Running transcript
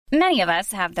Many of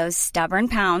us have those stubborn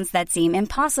pounds that seem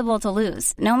impossible to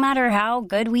lose, no matter how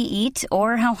good we eat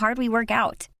or how hard we work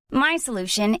out. My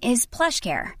solution is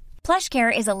PlushCare.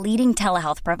 PlushCare is a leading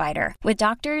telehealth provider with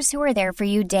doctors who are there for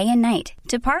you day and night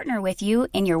to partner with you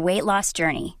in your weight loss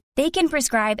journey. They can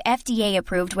prescribe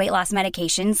FDA-approved weight loss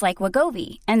medications like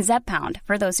Wegovy and Zepbound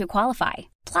for those who qualify.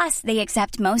 Plus, they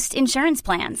accept most insurance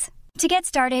plans. To get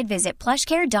started, visit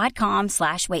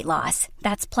plushcare.com/weightloss.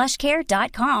 That's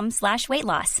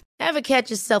plushcare.com/weightloss. Ever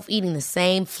catch yourself eating the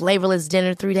same flavorless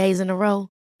dinner 3 days in a row?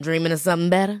 Dreaming of something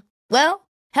better? Well,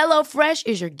 HelloFresh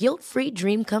is your guilt-free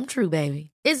dream come true,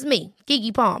 baby. It's me,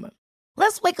 Keke Palmer.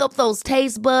 Let's wake up those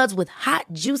taste buds with hot,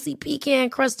 juicy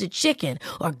pecan-crusted chicken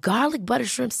or garlic butter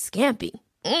shrimp scampi.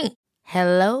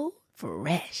 Hello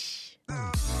Fresh.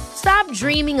 Stop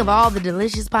dreaming of all the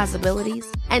delicious possibilities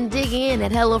and dig in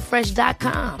at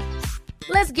HelloFresh.com.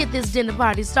 Let's get this dinner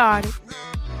party started.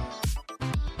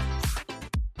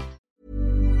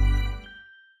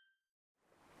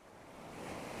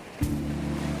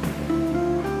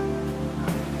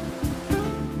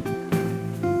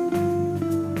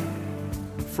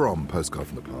 From Postcard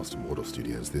from the Past and Wardle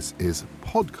Studios, this is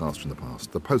Podcast from the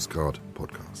Past, the Postcard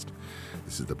Podcast.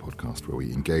 This is the podcast where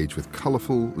we engage with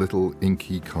colourful little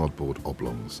inky cardboard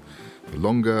oblongs for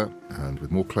longer and with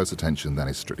more close attention than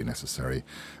is strictly necessary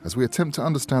as we attempt to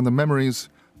understand the memories,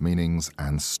 meanings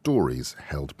and stories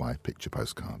held by picture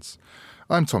postcards.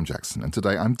 I'm Tom Jackson, and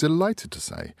today I'm delighted to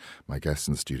say my guests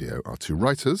in the studio are two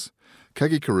writers,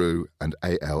 Kegi Carew and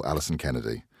A.L. Alison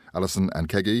Kennedy. Alison and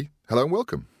Kegi, hello and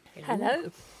welcome. Hello.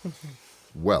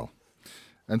 Well,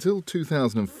 until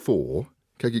 2004,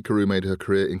 Kegi Carew made her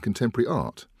career in contemporary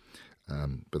art.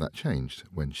 But that changed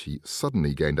when she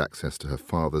suddenly gained access to her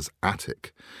father's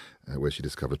attic, where she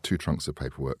discovered 2 trunks of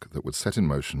paperwork that would set in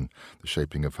motion the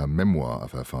shaping of her memoir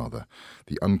of her father,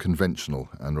 the unconventional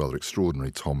and rather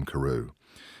extraordinary Tom Carew.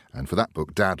 And for that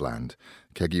book, Dadland,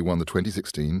 Kegi won the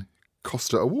 2016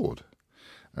 Costa Award.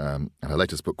 And her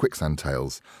latest book, Quicksand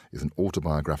Tales, is an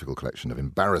autobiographical collection of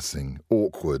embarrassing,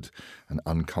 awkward and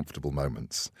uncomfortable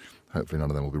moments. Hopefully none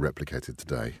of them will be replicated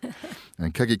today.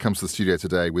 And Kegi comes to the studio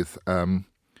today with a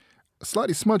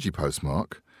slightly smudgy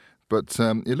postmark, but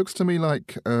it looks to me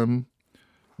like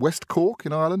West Cork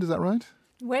in Ireland, is that right?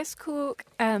 West Cork,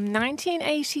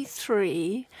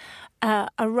 1983.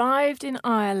 Arrived in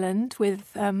Ireland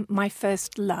with my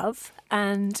first love,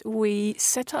 and we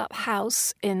set up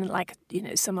house in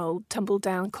some old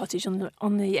tumble-down cottage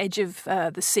on the edge of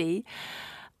the sea.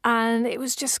 And it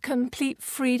was just complete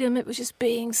freedom. It was just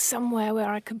being somewhere where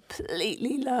I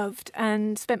completely loved,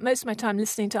 and spent most of my time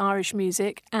listening to Irish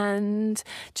music and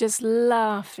just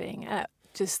laughing at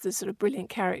just the sort of brilliant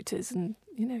characters and,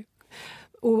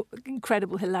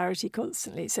 incredible hilarity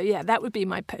constantly. So, yeah, that would be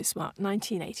my postmark,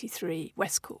 1983,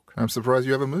 West Cork. I'm surprised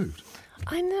you ever moved.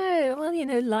 I know. Well,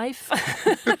 life.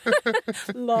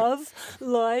 Love,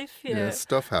 life, Yeah,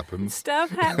 stuff happens. Stuff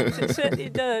happens, it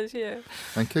certainly does, yeah.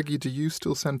 And Kegi, do you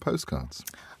still send postcards?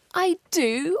 I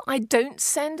do. I don't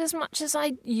send as much as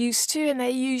I used to, and they're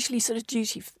usually sort of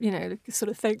duty, sort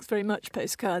of thanks very much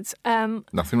postcards.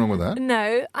 Nothing wrong with that?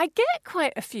 No, I get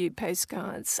quite a few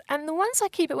postcards, and the ones I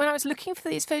keep, when I was looking for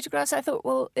these photographs, I thought,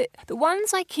 the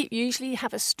ones I keep usually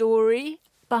have a story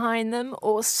behind them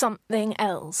or something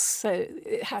else. So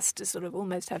it has to sort of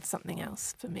almost have something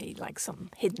else for me, like some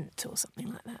hint or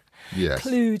something like that. Yes.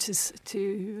 Clue to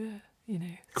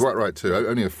Quite right, too.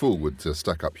 Only a fool would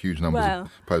stack up huge numbers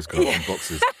of postcards and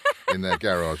boxes in their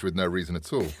garage with no reason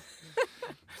at all.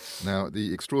 Now,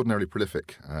 the extraordinarily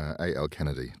prolific A.L.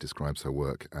 Kennedy describes her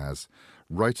work as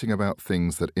writing about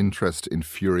things that interest,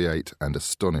 infuriate and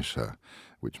astonish her,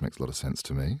 which makes a lot of sense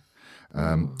to me.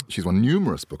 She's won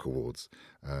numerous book awards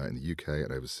in the UK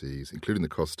and overseas, including the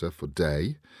Costa for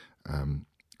Day, an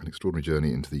extraordinary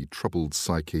journey into the troubled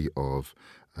psyche of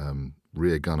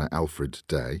rear gunner Alfred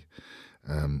Day,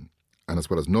 and as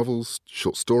well as novels,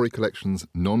 short story collections,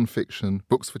 non-fiction,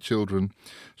 books for children.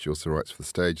 She also writes for the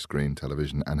stage, screen,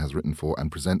 television, and has written for and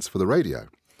presents for the radio.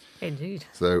 Indeed.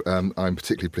 So I'm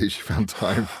particularly pleased you found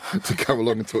time to come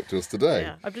along and talk to us today.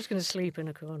 Yeah, I'm just going to sleep in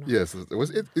a corner. Yes,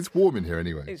 it's warm in here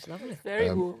anyway. It's lovely.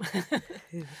 Very warm.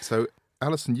 So,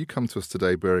 Alison, you come to us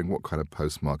today bearing what kind of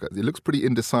postmark? It looks pretty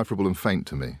indecipherable and faint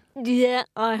to me. Yeah,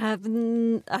 I have.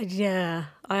 I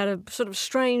had a sort of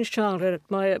strange childhood.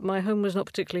 My home was not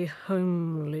particularly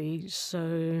homely,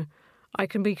 so I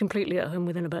can be completely at home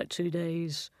within about 2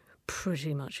 days,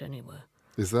 pretty much anywhere.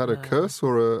 Is that a curse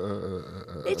or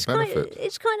a benefit?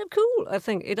 It's kind of cool, I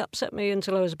think. It upset me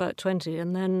until I was about 20,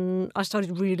 and then I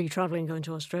started really travelling, going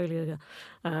to Australia,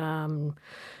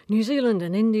 New Zealand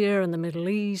and India and the Middle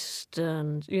East,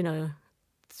 and,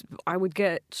 I would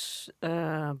get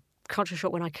culture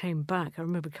shock when I came back. I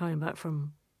remember coming back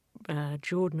from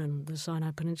Jordan and the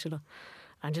Sinai Peninsula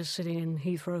and just sitting in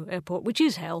Heathrow Airport, which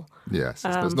is hell. Yes,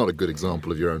 it's not a good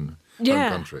example of your own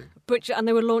country. And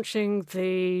they were launching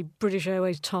the British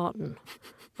Airways tartan,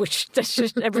 which that's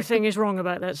just everything is wrong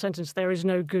about that sentence. There is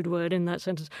no good word in that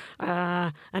sentence.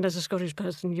 And as a Scottish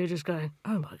person, you're just going,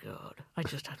 oh my God, I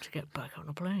just have to get back on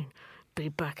a plane. Be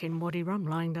back in Wadi Rum,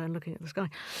 lying down looking at the sky.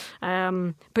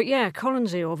 But yeah,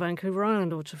 Colonsay or Vancouver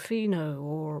Island or Tofino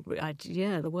or,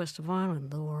 the west of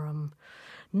Ireland or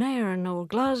Nairn or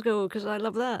Glasgow, because I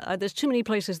love that. There's too many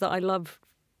places that I love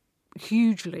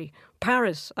hugely.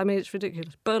 Paris, I mean, it's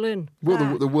ridiculous. Berlin.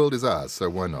 Well, the world is ours, so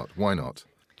why not? Why not?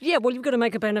 Yeah, well, you've got to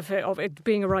make a benefit of it.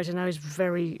 Being a writer now is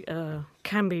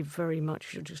can be very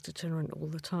much, you're just itinerant all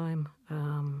the time.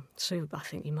 So I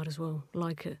think you might as well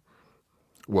like it.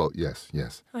 Well, yes.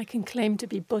 I can claim to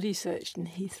be body searched in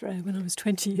Heathrow when I was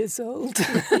 20 years old.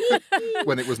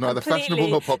 When it was neither fashionable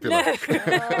nor popular.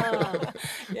 No.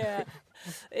 Yeah.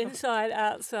 Inside,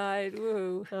 outside,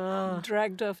 woo.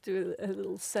 Dragged off to a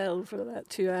little cell for about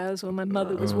 2 hours while my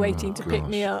mother was waiting to pick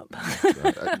me up.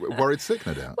 Worried sick,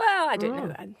 no doubt. Well, I don't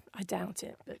know. I doubt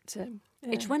it, but...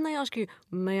 It's when they ask you,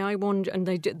 may I wander, and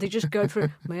they just go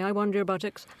through, may I wander your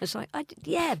buttocks? It's like,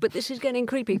 but this is getting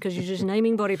creepy because you're just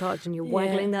naming body parts and you're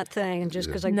waggling that thing, and just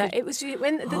because it was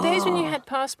when the days when you had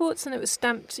passports and it was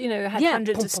stamped, had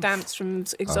hundreds of stamps from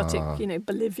exotic,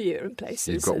 Bolivia and places.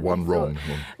 You've got one wrong.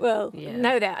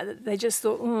 No, they just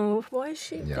thought, why has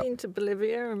she been to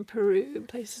Bolivia and Peru and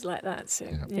places like that? So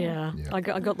I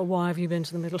got the why have you been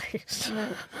to the Middle East? No.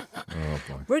 Oh,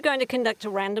 boy. We're going to conduct a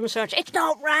random search. It's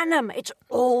not random. It's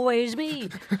always me.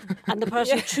 And the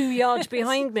person 2 yards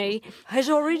behind me has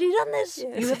already done this.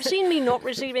 Yes. You have seen me not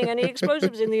receiving any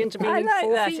explosives in the intervening 4 feet. I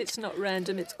like that. It's not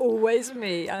random. It's always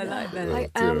me. I like that. I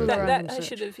am that I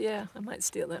should have, I might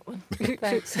steal that one.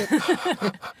 Thanks.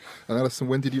 And Alison,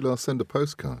 when did you last send a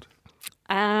postcard?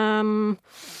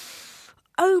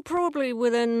 Probably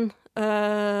within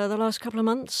the last couple of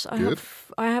months.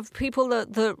 I have people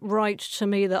that write to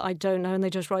me that I don't know, and they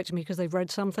just write to me because they've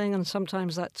read something, and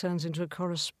sometimes that turns into a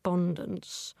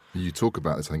correspondence. You talk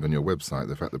about this, I think, on your website,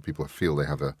 the fact that people feel they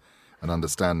have an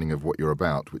understanding of what you're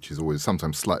about, which is always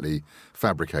sometimes slightly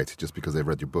fabricated just because they've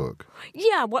read your book.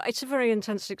 Yeah, well, it's a very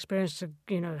intense experience to,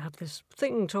 have this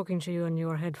thing talking to you in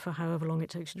your head for however long it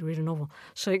takes you to read a novel.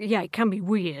 So, yeah, it can be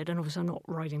weird, and obviously I'm not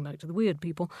writing back to the weird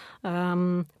people.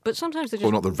 But sometimes they just...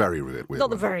 Well, not the very weird Not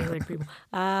the very weird people.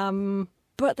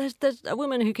 But there's a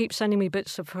woman who keeps sending me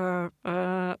bits of her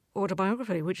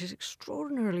autobiography, which is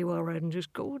extraordinarily well read and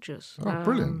just gorgeous. Oh,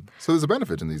 brilliant! So there's a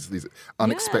benefit in these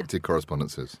unexpected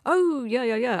correspondences. Oh,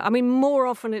 yeah. I mean, more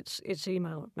often it's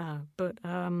email now, but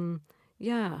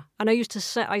yeah. And I used to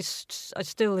say, I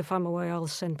still, if I'm away, I'll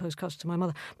send postcards to my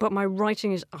mother. But my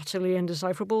writing is utterly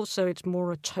indecipherable, so it's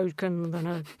more a token than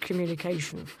a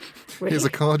communication. Really. Here's a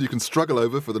card you can struggle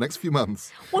over for the next few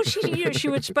months. Well, she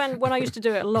would spend, when I used to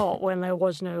do it a lot, when there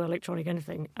was no electronic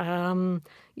anything,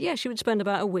 she would spend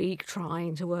about a week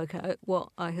trying to work out what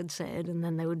I had said, and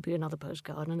then there would be another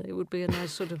postcard, and it would be a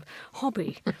nice sort of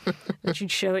hobby. And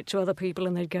she'd show it to other people,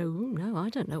 and they'd go, no, I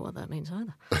don't know what that means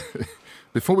either.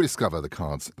 Before we discover the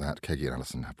cards that Keggy and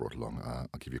Alison have brought along,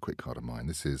 I'll give you a quick card of mine.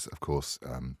 This is, of course,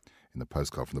 in the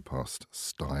Postcard from the Past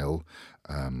style,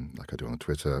 like I do on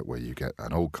Twitter, where you get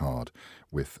an old card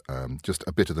with just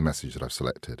a bit of the message that I've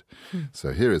selected.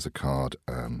 So here is a card.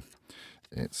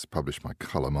 It's published by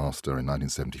Colour Master in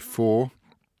 1974.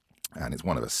 And it's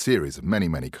one of a series of many,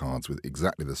 many cards with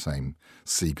exactly the same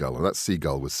seagull. And that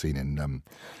seagull was seen in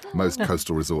most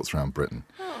coastal resorts around Britain.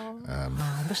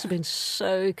 It must have been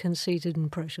so conceited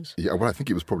and precious. Yeah, well, I think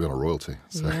it was probably on a royalty.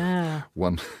 So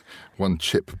one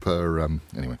chip per...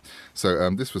 anyway, so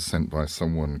this was sent by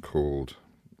someone called...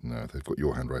 No, they've got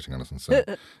your handwriting, Alison, so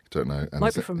I don't know. And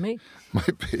might be from me.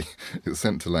 Might be. It's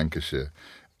sent to Lancashire.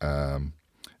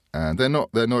 And they're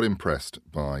not impressed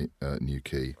by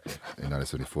Newquay in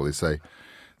 1974. They say,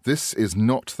 "This is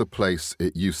not the place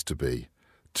it used to be.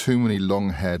 Too many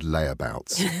long-haired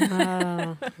layabouts."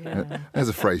 There's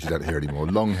a phrase you don't hear anymore,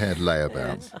 long-haired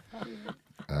layabouts.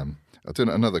 I'll do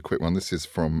another quick one. This is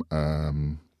from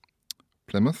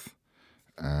Plymouth,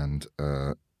 and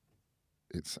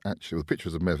it's actually the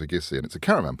pictures of Mevagissi, and it's a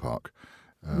caravan park.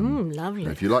 Lovely.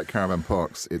 If you like caravan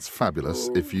parks, it's fabulous.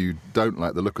 Ooh. If you don't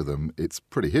like the look of them, it's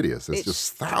pretty hideous. There's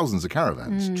just thousands of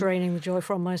caravans. It's draining the joy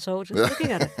from my soul just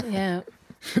looking at it. Yeah.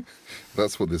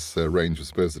 That's what this range was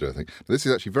supposed to do, I think. This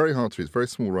is actually very hard to read. It's very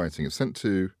small writing. It's sent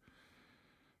to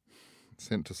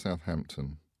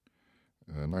Southampton,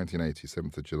 1980,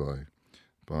 7th of July,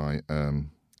 by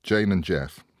Jane and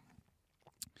Jeff.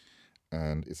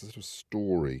 and it's a sort of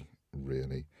story,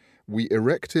 really. We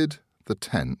erected the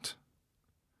tent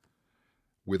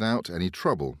without any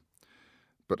trouble,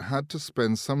 but had to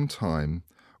spend some time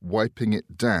wiping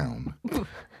it down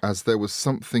as there was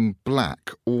something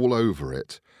black all over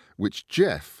it, which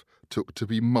Jeff took to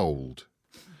be mould.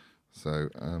 So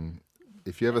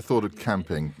if you ever thought of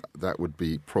camping, that would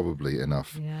be probably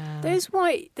enough. Yeah. Those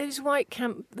white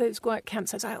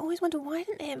campsites. I always wonder, why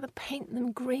didn't they ever paint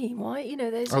them green? Why,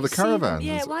 those. The caravans.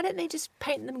 Yeah, why don't they just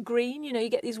paint them green? You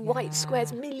get these white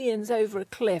squares, millions over a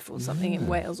cliff or something in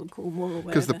Wales or Cornwall or wherever.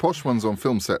 Because the posh ones on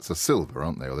film sets are silver,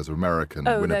 aren't they? Or there's American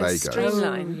Winnebago. Those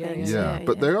streamlined things. Yeah,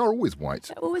 but they are always white.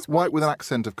 They're always white with an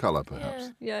accent of colour,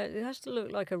 perhaps. Yeah, it has to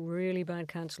look like a really bad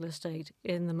council estate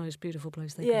in the most beautiful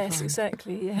place they can Yes, find.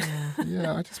 exactly. Yeah.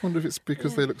 Yeah, I just wonder if it's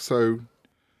because they look so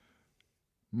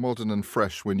modern and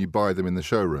fresh when you buy them in the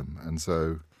showroom, and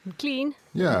so Clean.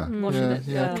 yeah, Washing it,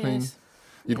 yeah, clean. Yes.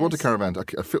 You'd want a caravan.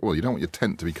 Well, you don't want your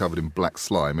tent to be covered in black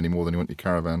slime any more than you want your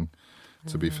caravan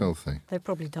to be filthy. They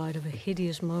probably died of a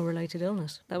hideous mole-related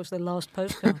illness. That was their last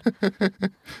postcard.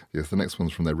 Yes, the next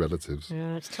one's from their relatives.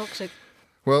 Yeah, it's toxic.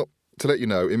 Well, to let you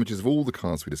know, images of all the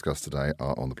cards we discussed today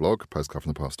are on the blog,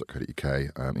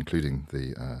 postcardfromthepast.co.uk, including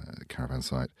the caravan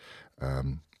site,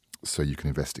 so you can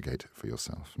investigate for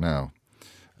yourself. Now,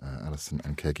 Alison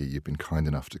and Keggy, you've been kind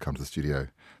enough to come to the studio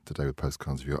today with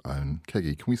postcards of your own.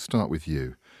 Keggy, can we start with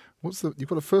you? You've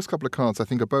got the first couple of cards, I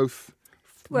think, are both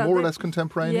more or less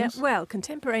contemporaneous? Yeah, well,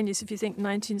 contemporaneous, if you think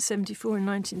 1974 and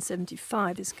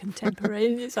 1975 is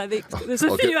contemporaneous, I think there's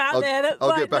a few out there that I'll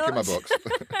might get back in not. my box.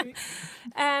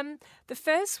 The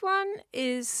first one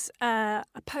is a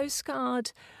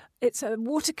postcard. It's a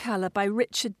watercolour by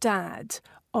Richard Dadd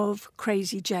of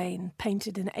Crazy Jane,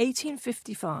 painted in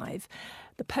 1855.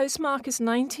 The postmark is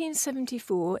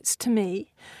 1974. It's to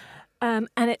me. And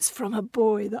it's from a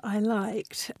boy that I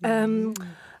liked. And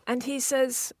he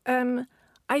says,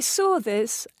 I saw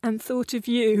this and thought of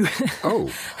you.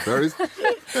 Oh, there is.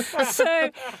 So,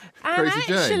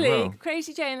 Jane,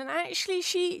 Crazy Jane, and actually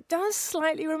she does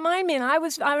slightly remind me. And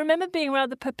I remember being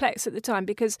rather perplexed at the time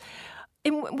because,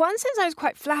 in one sense, I was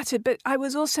quite flattered, but I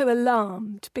was also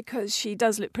alarmed because she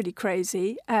does look pretty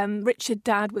crazy. Richard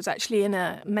Dadd was actually in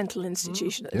a mental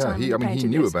institution at the time. He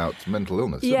painted knew this. about mental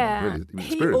illness. Yeah, didn't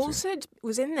he? Really, he also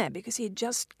was in there because he had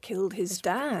just killed his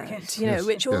dad,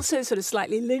 which also sort of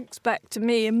slightly links back to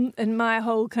me and my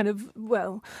whole kind of,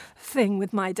 thing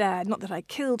with my dad. Not that I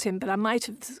killed him, but I might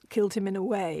have killed him in a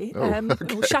way, or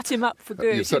shut him up for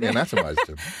good. You've certainly anatomized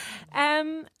him.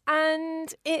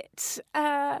 And it's...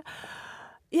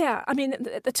 I mean,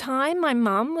 at the time, my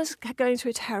mum was going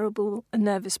through a terrible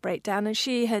nervous breakdown, and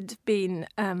she had been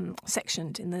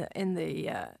sectioned in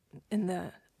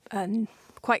the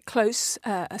quite close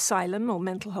asylum or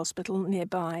mental hospital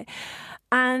nearby.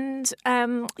 And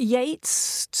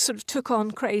Yeats sort of took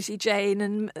on Crazy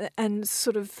Jane and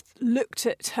sort of looked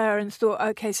at her and thought,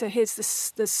 okay, so here's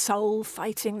the soul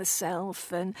fighting the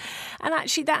self, and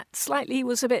actually that slightly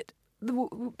was a bit.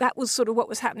 That was sort of what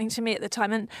was happening to me at the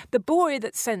time. And the boy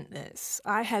that sent this,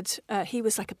 he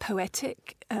was like a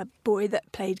poetic boy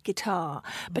that played guitar.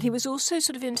 But he was also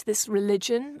sort of into this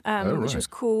religion, which was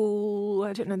called,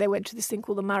 I don't know, they went to this thing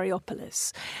called the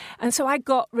Mariopolis. And so I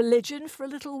got religion for a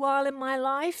little while in my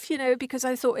life, because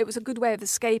I thought it was a good way of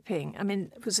escaping. I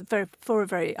mean, it was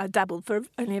I dabbled for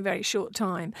only a very short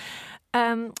time.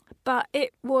 But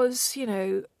it was,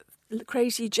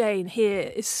 Crazy Jane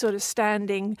here is sort of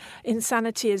standing.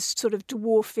 Insanity is sort of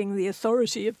dwarfing the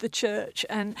authority of the church,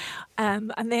 and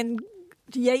then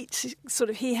Yeats sort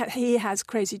of he has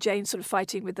Crazy Jane sort of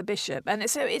fighting with the bishop, and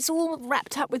it's all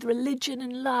wrapped up with religion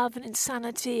and love and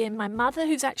insanity. And my mother,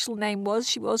 whose actual name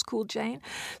was called Jane,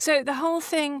 so the whole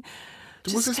thing.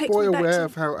 Was this boy aware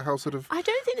of how sort of I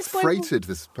don't think this boy freighted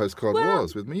this postcard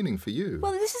was with meaning for you?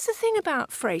 Well, this is the thing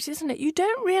about freight, isn't it? You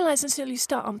don't realise until you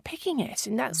start unpicking it,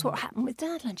 and that's what happened with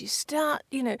Dadland.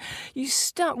 You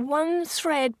start one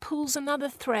thread pulls another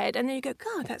thread, and then you go,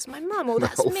 God, that's my mum, or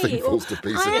that's whole me, thing or falls to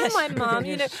pieces. I am my mum,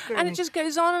 and it just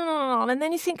goes on and on and on. And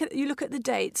then you look at the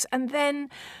dates, and then.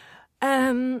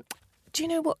 Do you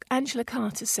know what Angela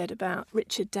Carter said about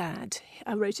Richard Dadd?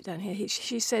 I wrote it down here.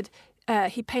 She said.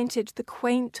 He painted the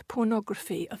quaint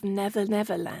pornography of Never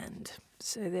Neverland.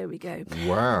 So there we go.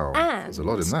 Wow. And there's a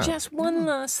lot in that. Just one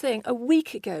last thing.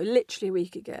 Literally a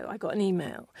week ago, I got an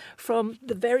email from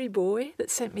the very boy that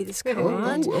sent me this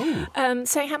card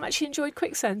saying how much he enjoyed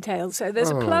Quicksand Tales. So there's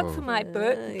a plug for my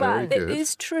book, but it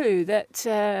is true that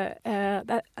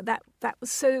that that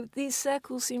was so. These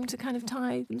circles seem to kind of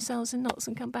tie themselves in knots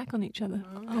and come back on each other.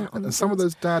 And some of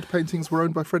those dad paintings were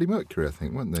owned by Freddie Mercury, I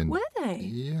think, weren't they? Were they?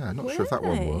 Yeah, not sure if that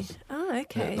one was. Oh,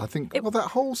 okay. I think that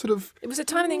whole sort of... It was a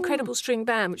time of the Incredible String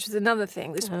Band, which was another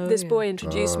thing. This boy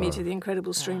introduced me to the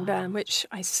Incredible String Band, which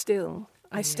I still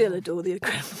adore the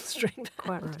Incredible String Band.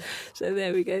 Quite right. So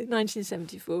there we go,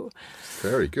 1974.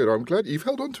 Very good. I'm glad you've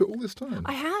held on to it all this time.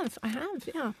 I have,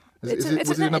 yeah. Was it It's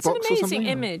in a an box or amazing something?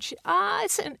 image.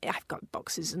 I've got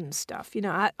boxes and stuff. You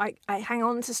know, I hang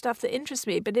on to stuff that interests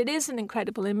me, but it is an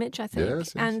incredible image, I think.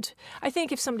 Yes. And I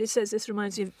think if somebody says this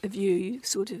reminds you of you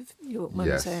sort of,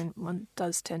 Yes. one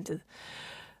does tend to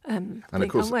And think, of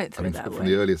course, I won't throw that from away.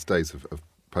 the earliest days of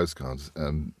postcards,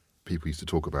 people used to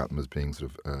talk about them as being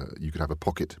sort of, you could have a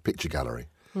pocket picture gallery.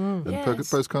 And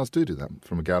Yes. postcards do that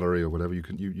from a gallery or whatever. You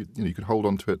can you can hold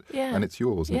on to it Yeah. and it's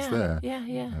yours and it's there.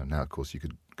 Yeah. Now, of course, you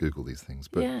could Google these things,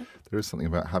 but Yeah. there is something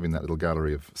about having that little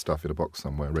gallery of stuff in a box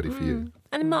somewhere ready for you.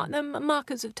 And they're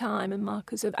markers of time and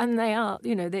and they are,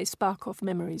 they spark off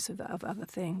memories of other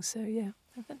things. So, yeah,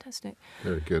 they're fantastic.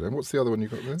 Very good. And what's the other one you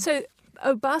got there? So,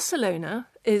 Barcelona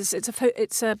it's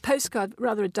a postcard,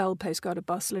 rather a dull postcard of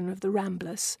Barcelona of the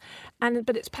Ramblers,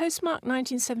 but it's postmarked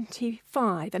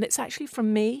 1975, and it's actually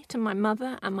from me to my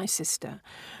mother and my sister,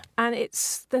 and it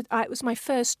was my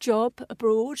first job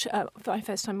abroad, my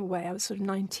first time away. I was sort of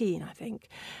 19, I think,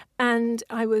 and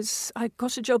I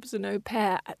got a job as an au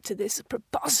pair to this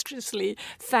preposterously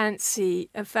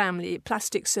fancy family,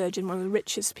 plastic surgeon, one of the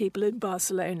richest people in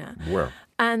Barcelona. Well,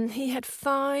 And he had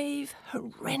 5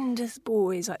 horrendous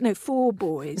boys, 4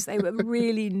 boys. They were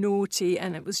really naughty,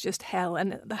 and it was just hell.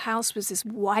 And the house was this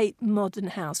white modern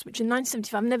house, which in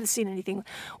 1975, I've never seen anything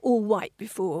all white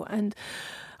before. And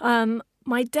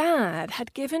my dad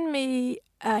had given me,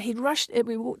 he'd rushed,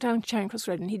 we walked down Charing Cross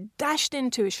Road, and he dashed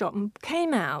into a shop and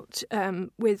came out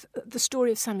with The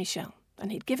Story of Saint Michel.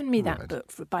 And he'd given me that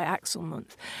book by Axel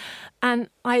Munthe. And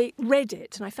I read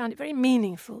it, and I found it very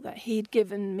meaningful that he'd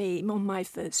given me on my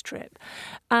first trip.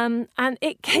 And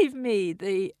it gave me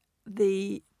the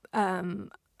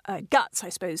guts, I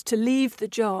suppose, to leave the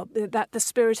job. That the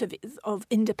spirit of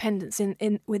independence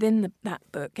within that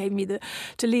book gave me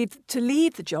to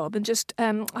leave the job and just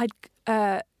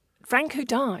Franco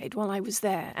died while I was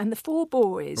there, and the 4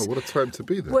 boys what a time to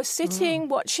be there. were sitting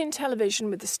watching television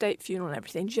with the state funeral and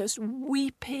everything, just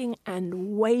weeping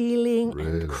and wailing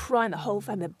and crying, the whole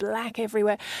family, black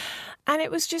everywhere. And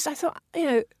it was just, I thought,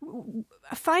 a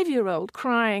 5-year-old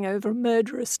crying over a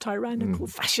murderous, tyrannical,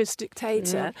 fascist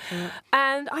dictator.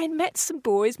 And I met some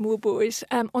boys, more boys,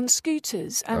 on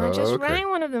scooters, and I just rang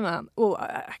one of them up. Well,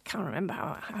 I can't remember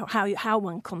how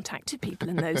one contacted people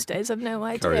in those days. I've no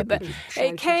idea. But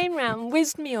it came round,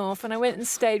 whizzed me off, and I went and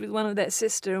stayed with one of their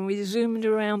sister, and we zoomed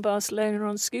around Barcelona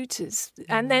on scooters.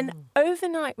 And then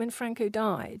overnight, when Franco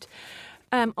died,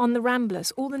 on the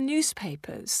Ramblers, all the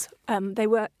newspapers, they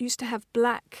used to have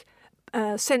black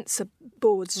censor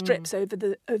board strips over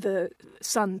the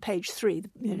Sun page 3,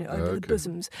 over the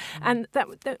bosoms, and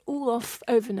they're all off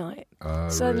overnight.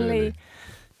 Suddenly, really?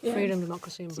 yeah. Freedom,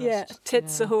 democracy, and Yeah, breasts.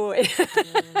 tits ahoy.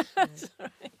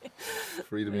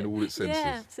 Freedom in all its senses.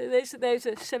 Yeah, so those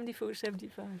are 74,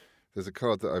 75. There's a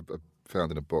card that I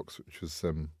found in a box, which was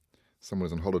someone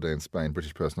was on holiday in Spain,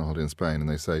 British person on holiday in Spain, and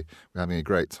they say, we're having a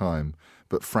great time,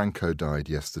 but Franco died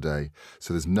yesterday,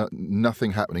 so there's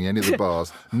nothing happening in any of the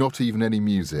bars, not even any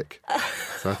music.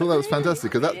 So I thought that was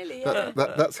fantastic, because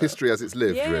that's history as it's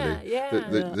lived, really.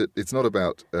 Yeah. It's not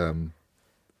about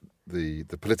the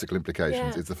political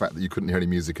implications. Yeah. It's the fact that you couldn't hear any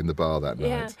music in the bar that night.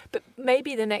 Yeah, but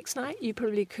maybe the next night you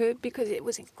probably could, because it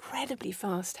was incredibly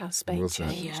fast how Spain Was it?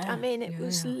 changed. Yeah, I mean, it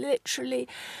was literally,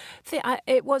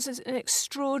 it was an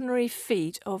extraordinary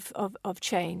feat of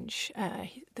change.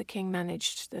 The king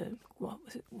managed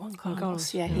Juan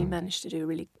Carlos. Yeah, he managed to do a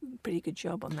really pretty good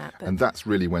job on that. But And that's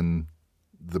really when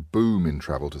the boom in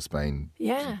travel to Spain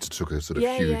Yeah. took a sort of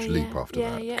huge leap after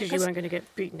that. Yeah, Because you weren't going to get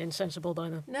beaten insensible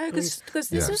by the No, police. because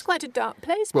this Yeah. was quite a dark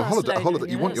place. Well, Barcelona.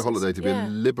 you want your holiday to be a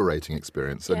liberating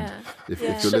experience, and Yeah. if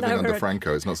Yeah. you're So living they under were-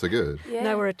 Franco, it's not so good. Yeah.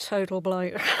 They were a total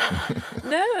blight.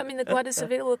 No, I mean the Guardia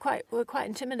Civil were quite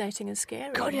intimidating and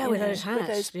scary. God, yeah, you with know, those hats. with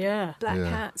those Yeah. black Yeah.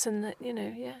 hats, and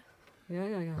yeah.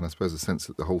 And I suppose the sense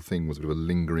that the whole thing was a bit of a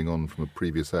lingering on from a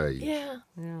previous age. Yeah,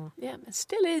 it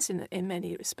still is in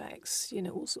many respects.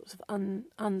 All sorts of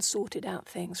unsorted out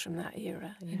things from that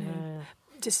era.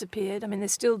 Disappeared. I mean, they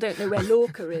still don't know where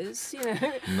Lorca is.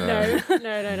 No.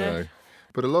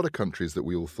 But a lot of countries that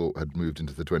we all thought had moved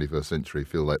into the 21st century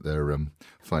feel like they're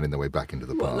finding their way back into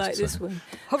the What, past. like this so. one?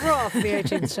 Hurrah for the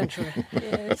 18th century.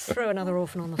 Yes. Throw another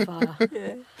orphan on the fire.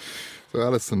 Yeah. So,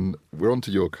 Alison, we're on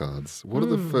to your cards. What are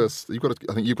the first... I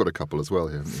think you've got a couple as well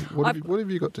here, haven't you? What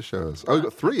have you got to show us? Oh, you've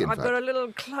got three, in fact. I've got a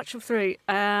little clutch of three.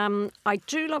 I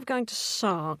do love going to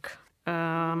Sark.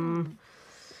 I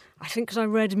think because I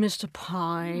read Mr.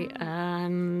 Pye,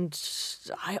 and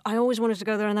I always wanted to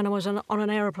go there, and then I was on an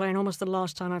aeroplane almost the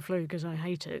last time I flew because I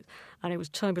hate it, and it was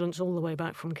turbulence all the way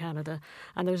back from Canada,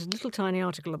 and there was a little tiny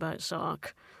article about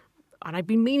Sark, and I'd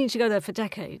been meaning to go there for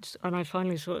decades, and I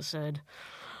finally sort of said,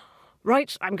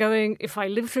 right, I'm going. If I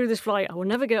live through this flight, I will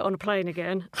never get on a plane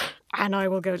again, and I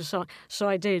will go to Sark. So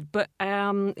I did. But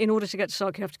in order to get to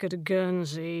Sark, you have to go to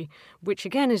Guernsey, which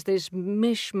again is this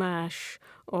mishmash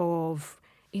of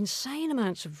insane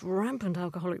amounts of rampant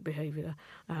alcoholic behaviour,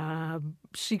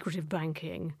 secretive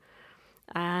banking,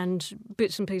 and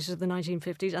bits and pieces of the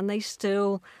 1950s, and they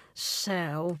still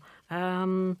sell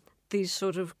these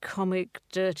sort of comic,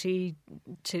 dirty,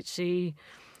 titsy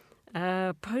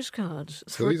postcards.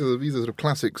 So these are sort of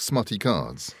classic smutty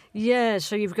cards. Yeah,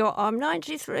 so you've got, I'm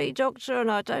 93, doctor, and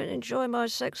I don't enjoy my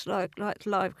sex life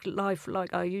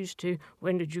like I used to.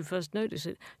 When did you first notice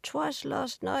it? Twice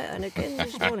last night and again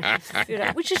this morning.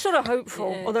 Which is sort of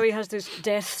hopeful, although he has this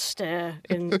death stare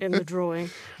in the drawing.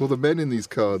 Well, the men in these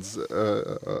cards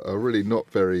are really not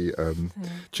very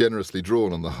generously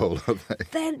drawn on the whole, are they?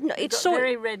 It's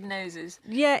very red noses.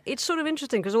 Yeah, it's sort of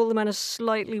interesting because all the men are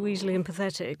slightly weaselly and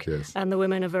pathetic, and the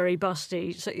women are very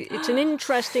busty. So it's an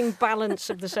interesting balance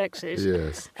of the sexes.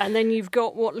 Yes. And then you've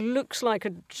got what looks like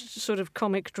a sort of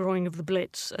comic drawing of the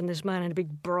Blitz, and this man in a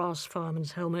big brass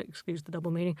fireman's helmet, excuse the double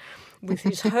meaning, with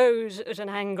his hose at an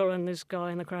angle, and this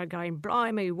guy in the crowd going,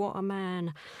 "Blimey, what a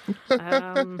man!"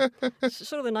 It's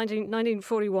sort of the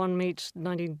 1941 meets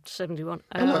 1971.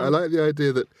 I like the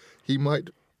idea that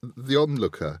the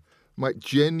onlooker might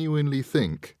genuinely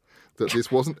think that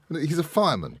this wasn't... He's a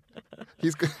fireman.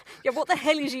 Yeah, what the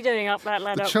hell is he doing up that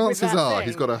ladder? The chances are thing?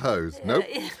 he's got a hose. Nope,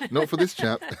 not for this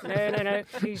chap. No.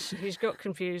 He's got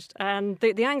confused. And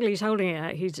the angle he's holding it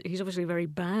at, he's obviously a very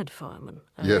bad fireman.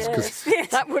 Yes, because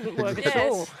that wouldn't work at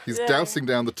all. he's dousing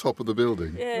down the top of the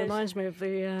building. It reminds me of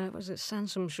the,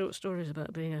 Sansom short stories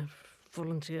about being a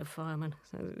volunteer fireman.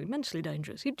 So immensely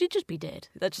dangerous. He'd just be dead.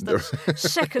 That's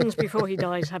seconds before he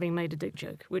dies, having made a dick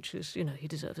joke, which is, he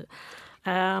deserves it.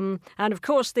 And of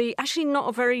course, actually not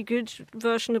a very good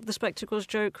version of the spectacles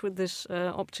joke with this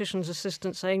optician's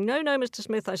assistant saying, no, Mr.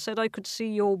 Smith, I said I could see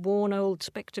your worn old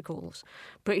spectacles.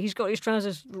 But he's got his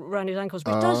trousers around his ankles,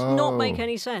 but it does not make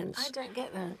any sense. I don't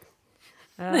get that.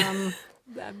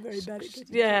 I'm very bad at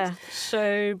getting jokes.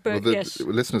 So, but yes.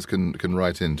 Listeners can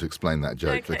write in to explain that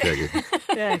joke for Keggy.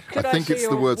 Yeah, I think it's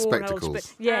the word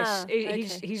spectacles. Yes,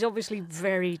 he's obviously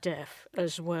very deaf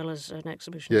as well as an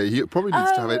exhibition. Yeah, he probably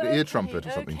needs to have an ear trumpet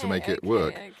or something to make it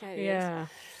work. Yeah,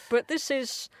 but this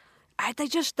is...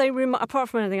 apart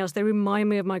from anything else, they remind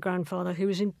me of my grandfather, who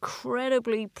was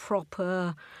incredibly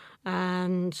proper,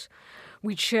 and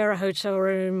we'd share a hotel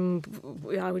room.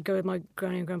 I would go with my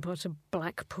granny and grandpa to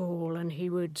Blackpool, and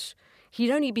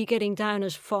he'd only be getting down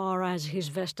as far as his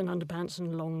vest and underpants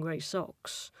and long grey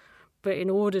socks. But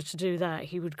in order to do that,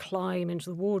 he would climb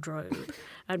into the wardrobe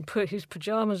and put his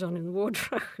pyjamas on in the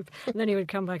wardrobe. And then he would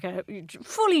come back out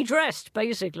fully dressed,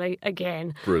 basically,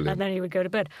 again. Brilliant. And then he would go to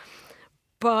bed.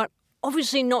 But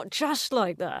obviously not just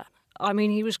like that. I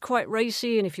mean, he was quite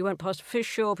racy, and if you went past a fish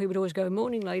shop, he would always go,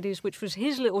 "Morning, ladies," which was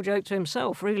his little joke to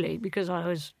himself, really, because I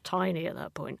was tiny at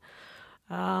that point.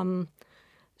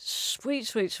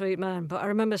 Sweet man. But I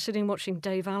remember sitting watching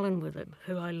Dave Allen with him,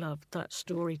 who I loved, that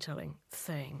storytelling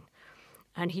thing.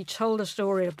 And he told a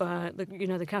story about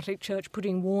the Catholic Church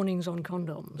putting warnings on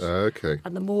condoms. Okay.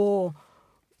 And the more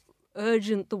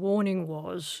urgent the warning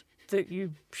was that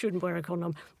you shouldn't wear a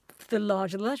condom, the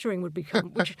larger the lettering would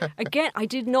become, which, again, I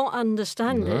did not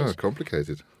understand it.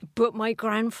 Complicated. But my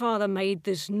grandfather made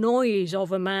this noise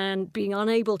of a man being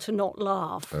unable to not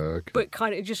laugh, but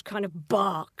just kind of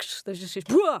barked. There's just this,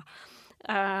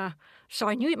 so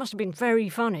I knew it must have been very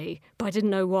funny, but I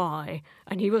didn't know why,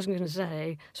 and he wasn't going to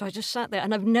say. So I just sat there,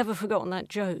 and I've never forgotten that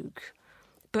joke.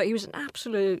 But he was an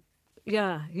absolute,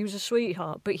 he was a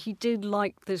sweetheart, but he did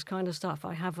like this kind of stuff.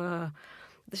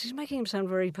 This is making him sound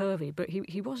very pervy, but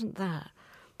he wasn't that.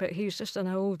 But he was just an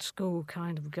old school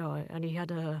kind of guy, and he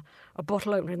had a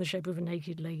bottle opener in the shape of a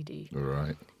naked lady.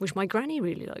 Right. Which my granny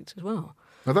really liked as well.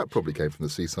 Now, that probably came from the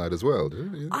seaside as well,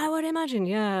 did it? I would imagine,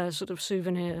 sort of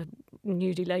souvenir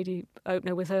nudie lady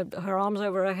opener with her arms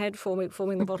over her head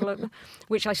forming the bottle opener,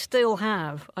 which I still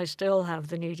have. I still have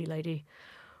the nudie lady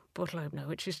bottle opener,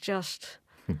 which is just...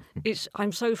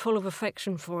 I'm so full of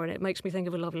affection for it. It makes me think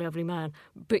of a lovely, lovely man.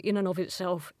 But in and of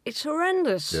itself, it's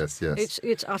horrendous. Yes.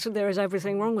 It's utter. There is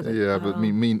everything wrong with it. Yeah, but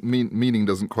meaning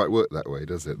doesn't quite work that way,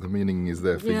 does it? The meaning is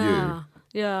there for you.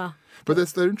 Yeah. But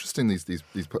they're interesting, these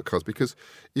podcasts, because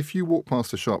if you walk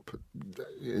past a shop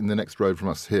in the next road from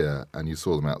us here and you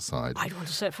saw them outside, I'd want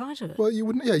to set fire to it. well, you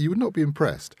wouldn't. Yeah, you would not be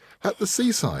impressed. At the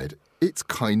seaside, it's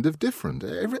kind of different.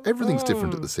 Everything's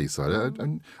different at the seaside. I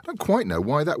don't quite know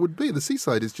why that would be. The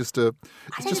seaside is just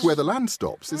where the land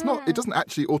stops. It's not. It doesn't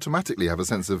actually automatically have a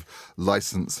sense of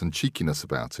license and cheekiness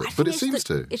about it, but it seems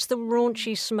to. It's the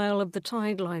raunchy smell of the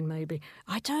tide line, maybe.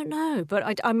 I don't know, but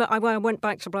I went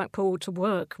back to Blackpool to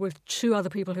work with two other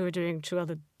people who were doing two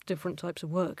other different types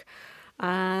of work,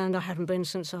 and I hadn't been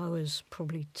since I was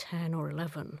probably 10 or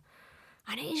 11.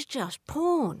 And it is just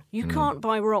porn. You can't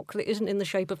buy rock that isn't in the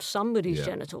shape of somebody's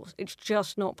genitals. It's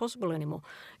just not possible anymore.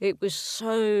 It was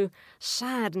so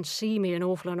sad and seamy and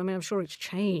awful. And I mean, I'm sure it's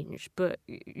changed, but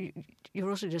you're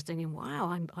also just thinking,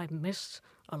 wow, I missed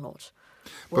a lot.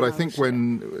 But I think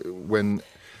when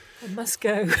I must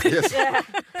go. yes,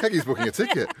 Peggy's booking a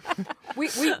ticket. We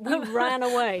ran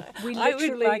away. We I wouldn't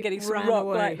literally mind getting some ran rock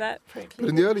away. like that, frankly. But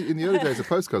in the early days of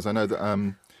postcards, I know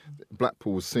that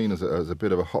Blackpool was seen as a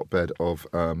bit of a hotbed of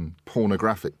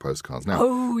pornographic postcards. Now,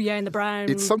 Oh, yeah, in the brown.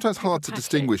 it's sometimes hard to packet.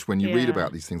 distinguish when you read Yeah.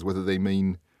 about these things whether they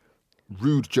mean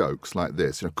rude jokes like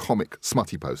this, comic,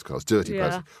 smutty postcards, dirty Yeah,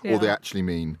 postcards, yeah. or they actually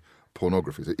mean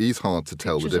pornography. It is hard to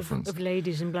tell the Pictures difference. of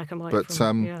ladies in black and white. But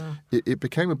from, it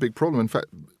became a big problem. In fact,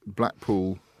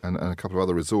 Blackpool and a couple of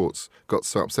other resorts got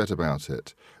so upset about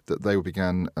it that they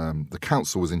began. The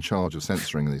council was in charge of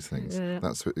censoring these things. Yeah.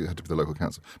 It had to be the local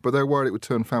council. But they were worried it would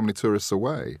turn family tourists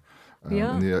away.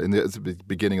 Yeah. In the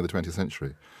beginning of the 20th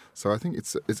century. So I think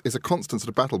it's a constant sort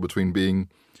of battle between being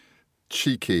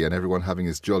cheeky and everyone having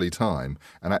this jolly time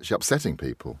and actually upsetting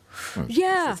people. Well,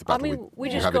 Yeah, it's the battle I mean, we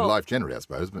you just have in got- life generally, I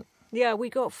suppose. But Yeah, we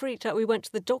got freaked out. We went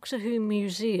to the Doctor Who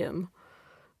Museum,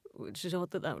 which is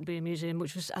odd that would be a museum,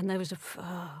 and there was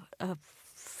a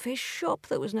fish shop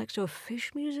that was next to a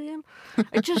fish museum.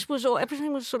 It just was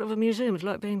everything was sort of a museum. It was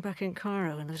like being back in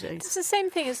Cairo. And It's the same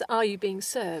thing as Are You Being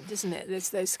Served, isn't it? There's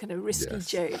those kind of risky Yes.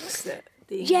 jokes that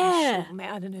the English, Yeah. or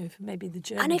I don't know, maybe the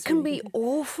Germans. and it can or be anything.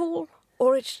 awful.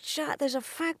 Or it's just, there's a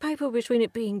fact paper between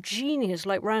it being genius,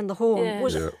 like Round the Horn, Yeah.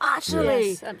 was Yeah. utterly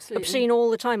Yes, absolutely. obscene all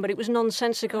the time, but it was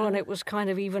nonsensical and it was kind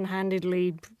of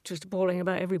even-handedly just bawling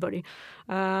about everybody.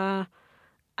 And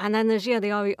then there's,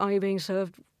 the Are You Being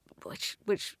Served,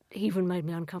 which even made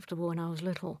me uncomfortable when I was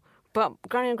little. But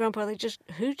Granny and Grandpa, they just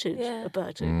hooted Yeah.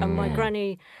 about it. And my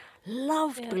granny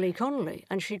loved Billy Connolly,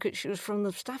 and she was from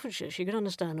the Staffordshire. She could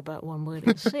understand about one word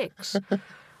in 6.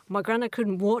 My granddad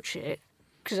couldn't watch it,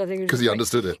 because I think because he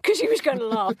understood it. because he was going to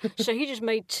laugh. So he just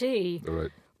made tea All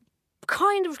right.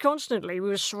 kind of constantly. We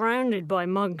were surrounded by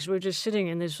mugs. We were just sitting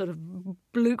in this sort of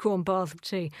lukewarm bath of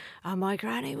tea. And my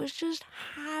granny was just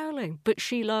howling. But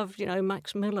she loved,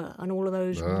 Max Miller and all of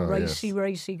those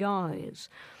racy guys.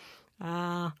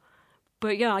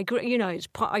 But yeah, I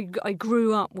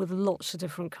grew up with lots of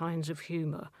different kinds of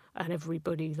humour, and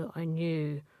everybody that I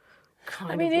knew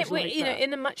kind of was like that.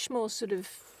 in a much more sort of,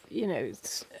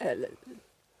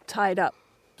 tied up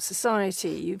society,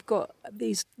 you've got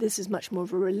these. This is much more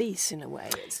of a release in a way.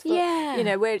 It's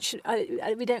where it should.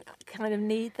 We don't kind of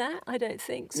need that. I don't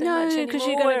think so much anymore. because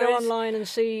you're going to go whereas online and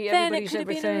see then it everybody's could have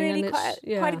been everything. a really and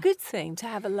it's, quite a good thing to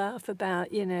have a laugh about.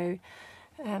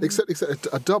 Except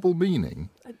a double meaning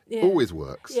Yeah. always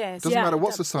works. Yes. Doesn't Yeah. matter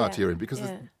what society you're in, because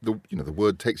the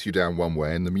word takes you down one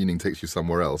way and the meaning takes you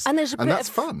somewhere else. And there's a bit that's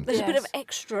of, fun. There's a bit of Yes.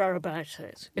 extra about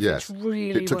it. If Yes. it's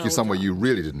really it took well you somewhere done. you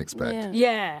really didn't expect. Yeah.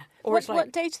 Yeah. Or it's What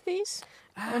like date are these?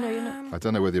 Oh no, you're not. I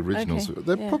don't know where the originals Okay,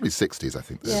 They're yeah. probably 60s, I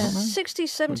think. Yeah. Aren't they?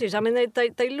 60s, 70s. I mean,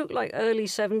 they look like early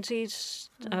 70s,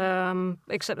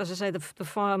 except, as I say, the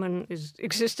fireman is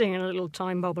existing in a little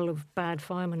time bubble of bad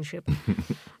firemanship.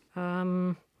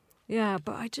 Yeah,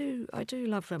 but I do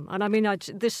love them. And I mean, I've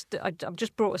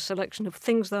just brought a selection of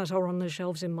things that are on the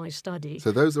shelves in my study.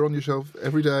 So those are on your shelf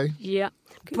every day. Yeah,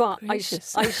 but I gracious.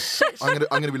 sit... I'm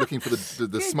going to be looking for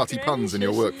the smutty puns in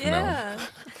your work from now on. Yeah.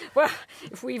 Well,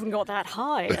 if we even got that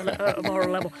high at a moral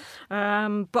level.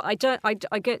 But I don't.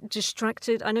 I get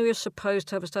distracted. I know you're supposed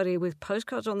to have a study with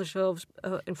postcards on the shelves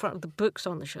in front of the books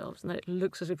on the shelves, and it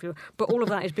looks as if you're... But all of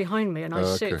that is behind me, and I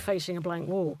sit Okay. facing a blank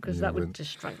wall, because that would well,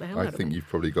 distract the hell I out of think me. you've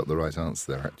probably got the right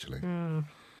answer there, actually.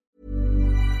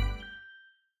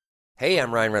 Hey,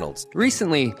 I'm Ryan Reynolds.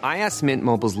 Recently, I asked Mint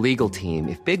Mobile's legal team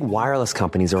if big wireless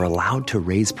companies are allowed to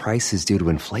raise prices due to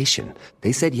inflation.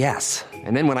 They said yes.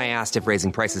 And then when I asked if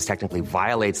raising prices technically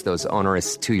violates those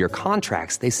onerous 2-year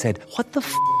contracts, they said, "What the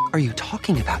f*** are you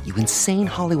talking about, you insane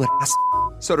Hollywood ass?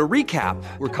 So to recap,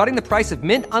 we're cutting the price of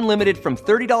Mint Unlimited from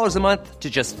 $30 a month to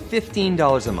just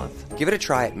 $15 a month. Give it a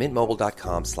try at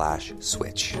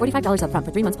mintmobile.com/switch. $45 up front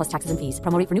for 3 months plus taxes and fees.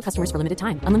 Promo rate for new customers for limited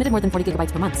time. Unlimited more than 40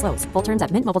 gigabytes per month. Slows full terms at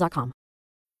mintmobile.com.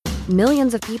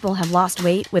 Millions of people have lost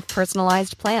weight with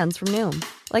personalized plans from Noom.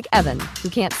 Like Evan, who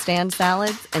can't stand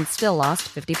salads and still lost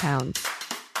 50 pounds.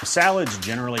 Salads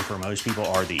generally for most people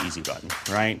are the easy button,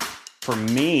 right? For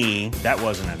me, that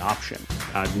wasn't an option.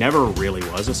 I never really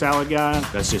was a salad guy.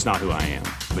 That's just not who I am.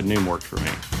 But Noom worked for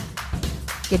me.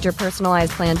 Get your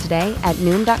personalized plan today at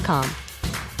Noom.com.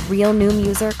 Real Noom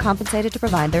user compensated to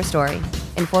provide their story.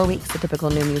 In 4 weeks, the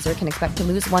typical Noom user can expect to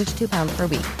lose 1 to 2 pounds per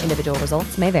week. Individual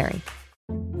results may vary.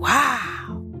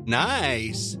 Wow.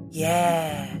 Nice.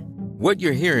 Yeah. What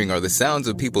you're hearing are the sounds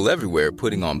of people everywhere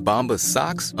putting on Bombas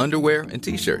socks, underwear, and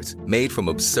T-shirts made from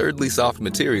absurdly soft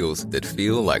materials that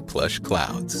feel like plush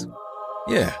clouds.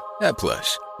 Yeah, that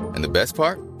plush. And the best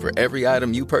part? For every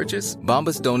item you purchase,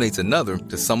 Bombas donates another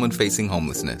to someone facing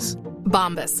homelessness.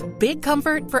 Bombas. Big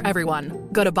comfort for everyone.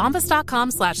 Go to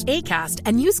bombas.com/ACAST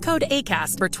and use code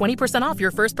ACAST for 20% off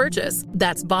your first purchase.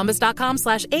 That's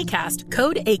bombas.com/ACAST.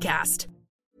 Code ACAST.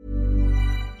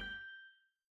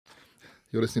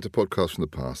 You're listening to Podcasts from the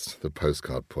Past, the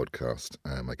Postcard Podcast.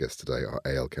 My guests today are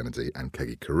A.L. Kennedy and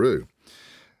Kegi Carew.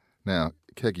 Now,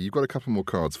 Kegi, you've got a couple more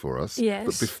cards for us. Yes.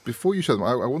 But before you show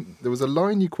them, there was a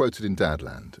line you quoted in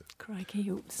Dadland. Crikey,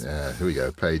 oops. Yeah, here we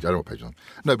go. Page. I don't know what page on.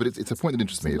 No, but it's a point that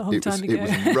interests me. It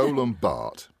was Roland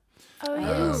Barthes. Oh,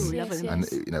 yes. And,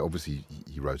 obviously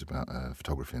he wrote about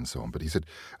photography and so on, but he said,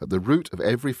 at the root of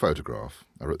every photograph,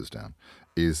 I wrote this down,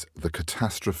 is the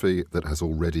catastrophe that has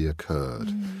already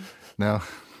occurred. Now...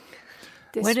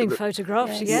 Wedding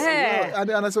photographs, yeah.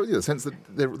 And I thought, the sense that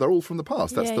they're all from the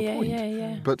past. That's the point.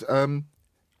 Yeah. But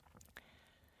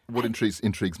what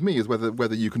intrigues me is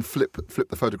whether you can flip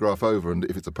the photograph over, and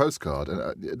if it's a postcard,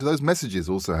 do those messages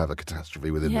also have a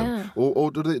catastrophe within them, or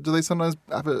do they sometimes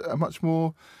have a much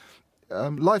more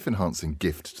life-enhancing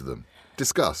gift to them?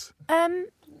 Discuss.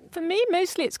 For me,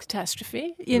 mostly it's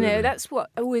catastrophe. That's what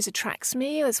always attracts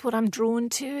me. That's what I'm drawn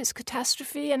to. It's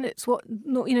catastrophe, and it's what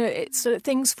it's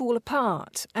things fall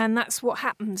apart, and that's what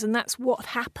happens, and that's what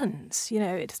happens.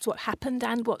 It's what happened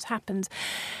and what's happened,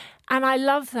 and I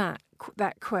love that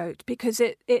quote because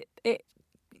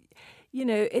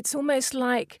it's almost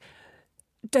like,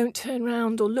 don't turn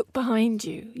around or look behind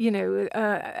you.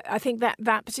 I think that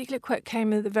particular quote came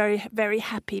with a very, very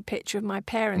happy picture of my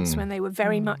parents when they were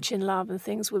very much in love and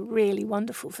things were really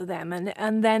wonderful for them.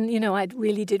 And then, I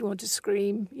really did want to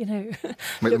scream,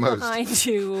 look behind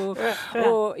you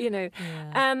or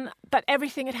but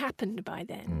everything had happened by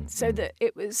then. So that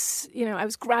it was, I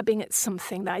was grabbing at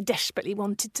something that I desperately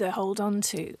wanted to hold on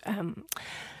to.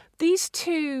 These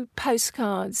two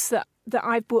postcards that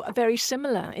I've bought are very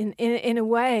similar in a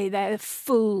way. They're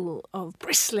full of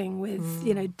bristling with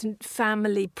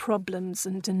family problems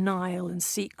and denial and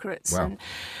secrets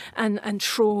and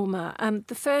trauma.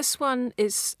 The first one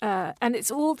is and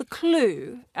it's all the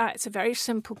clue. It's a very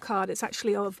simple card. It's a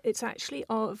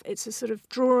sort of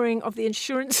drawing of the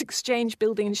Insurance Exchange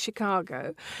building in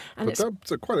Chicago, and it's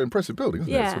quite an impressive building,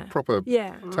 isn't it? It's a proper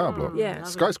tower block,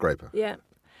 skyscraper. Yeah.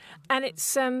 And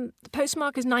it's the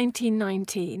postmark is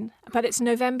 1919, but it's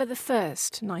November the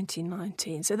 1st,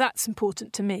 1919. So that's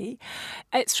important to me.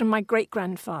 It's from my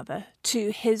great-grandfather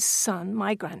to his son,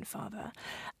 my grandfather.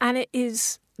 And it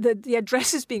is... The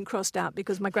address has been crossed out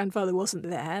because my grandfather wasn't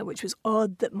there, which was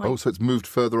odd that my... Oh, so it's moved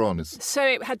further on. So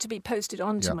it had to be posted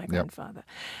on to my grandfather.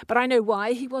 But I know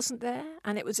why he wasn't there,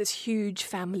 and it was this huge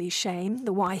family shame,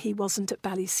 the why he wasn't at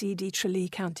Ballyseedy, Tralee,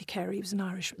 County Kerry. He was an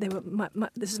Irish...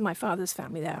 this is my father's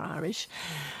family, they're Irish.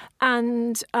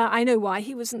 And I know why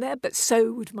he wasn't there, but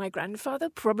so would my grandfather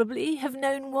probably have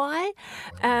known why.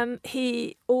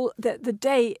 The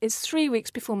day is 3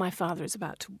 weeks before my father is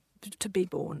about to be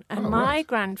born, and my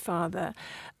grandfather,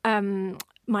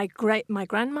 my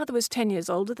grandmother was 10 years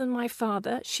older than my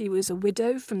father. She was a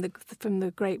widow from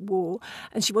the Great War,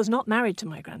 and she was not married to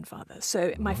my grandfather.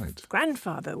 So my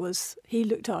grandfather he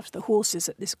looked after the horses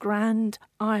at this grand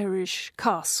Irish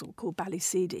castle called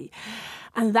Ballyseedy,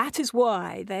 and that is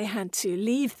why they had to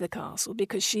leave the castle,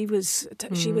 because she was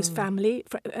family.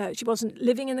 She wasn't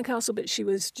living in the castle, but she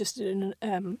was just in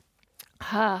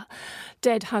her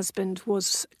dead husband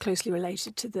was closely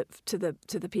related to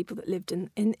the people that lived in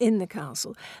the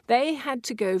castle. They had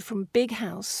to go from big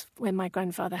house when my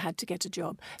grandfather had to get a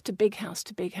job to big house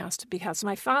to big house to big house.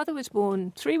 My father was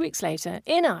born 3 weeks later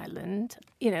in Ireland,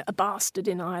 a bastard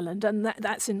in Ireland, and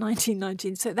that's in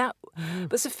 1919. So that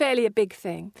was a big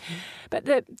thing. But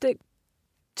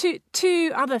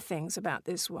two other things about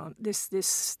this one.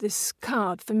 This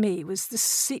card for me was the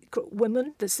secret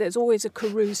woman. There's always a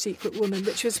Carew secret woman,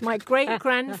 which was my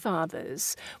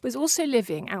great-grandfather's, was also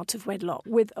living out of wedlock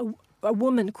with a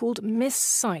woman called Miss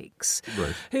Sykes,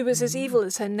 right, who was as evil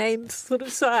as her name sort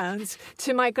of sounds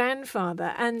to my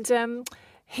grandfather. And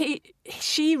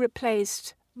she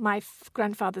replaced my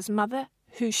grandfather's mother,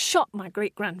 who shot my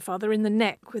great-grandfather in the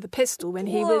neck with a pistol when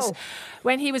he was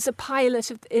a pilot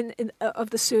of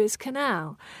the Suez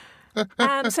Canal.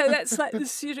 So that's like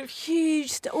this sort of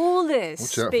huge. All this.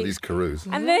 Watch out for these Carews.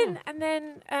 And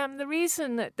then the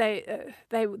reason that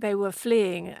they were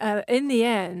fleeing, in the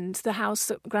end, the house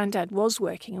that Grandad was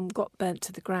working in got burnt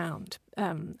to the ground,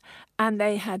 and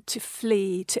they had to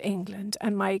flee to England.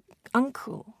 And my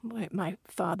uncle, my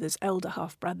father's elder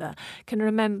half brother, can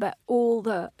remember all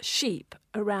the sheep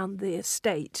around the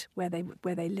estate where they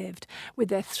lived with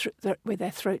their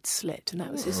throats slit, and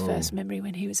that was his first memory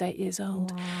when he was 8 years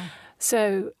old. Wow.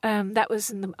 So that was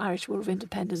in the Irish War of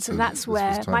Independence, and that's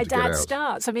where my dad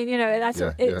starts. I mean,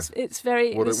 it's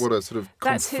very... What a sort of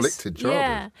conflicted childhood.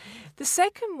 Yeah. The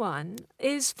second one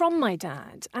is from my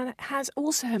dad, and it has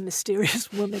also a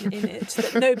mysterious woman in it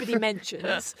that nobody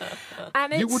mentions.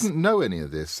 And you wouldn't know any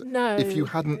of this if you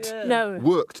hadn't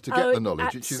worked to get the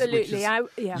knowledge. Absolutely.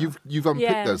 You've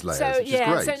unpicked those layers, which is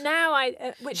great. So now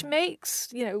which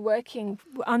makes, working,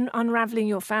 unravelling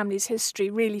your family's history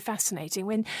really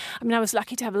fascinating. I was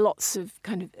lucky to have lots of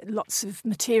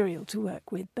material to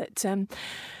work with, but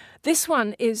this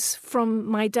one is from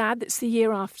my dad. It's the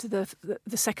year after the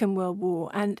Second World War,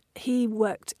 and he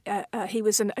worked. He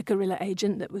was a guerrilla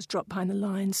agent that was dropped behind the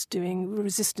lines doing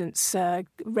resistance,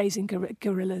 raising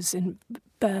guerrillas in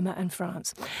Burma and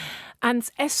France. And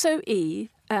SOE,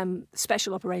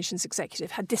 Special Operations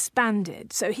Executive, had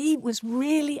disbanded. So he was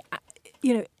really,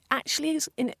 actually is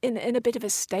in a bit of a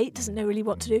state, doesn't know really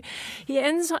what to do. He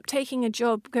ends up taking a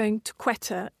job going to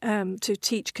Quetta to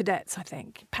teach cadets, I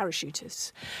think,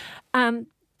 parachutists.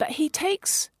 But he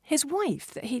takes his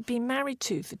wife that he'd been married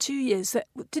to for 2 years that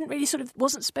didn't really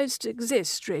wasn't supposed to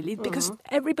exist really because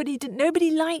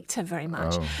nobody liked her very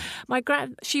much.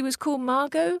 She was called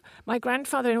Margot. My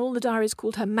grandfather in all the diaries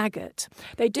called her Maggot.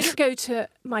 They didn't go to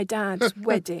my dad's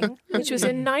wedding, which was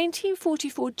in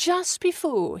 1944, just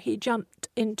before he jumped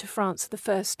into France the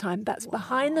first time. That's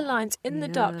behind the lines in the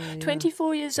dark,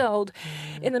 24 years old,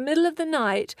 in the middle of the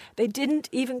night. They didn't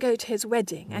even go to his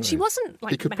wedding, and she wasn't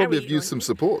He could probably have used some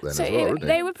support then as well, wouldn't he?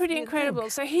 They were pretty incredible.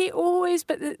 So he always,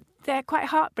 but they're quite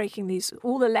heartbreaking,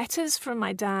 all the letters from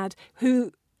my dad,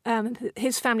 who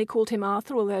his family called him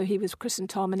Arthur, although he was christened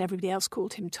Tom and everybody else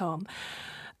called him Tom.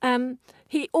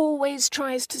 He always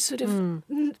tries to sort of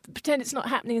pretend it's not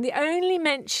happening. And the only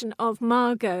mention of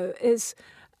Margot is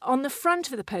on the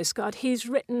front of the postcard. He's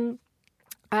written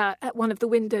at one of the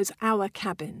windows, "Our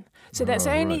cabin." So that's the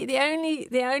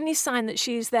only sign that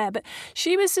she's there. But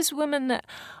she was this woman that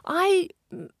I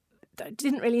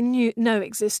didn't really know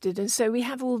existed, and so we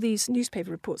have all these newspaper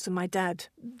reports of my dad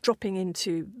dropping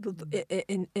into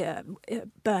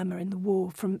Burma in the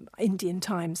war from Indian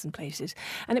Times and places,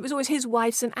 and it was always his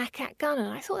wife's an Akat gunner.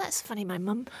 And I thought, that's funny. I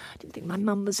didn't think my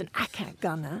mum was an Akat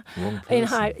gunner.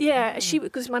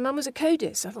 Because my mum was a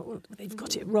codist. I thought, well, they've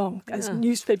got it wrong, as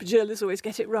newspaper journalists always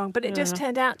get it wrong. But it just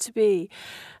turned out to be,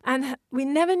 and we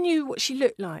never knew what she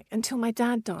looked like until my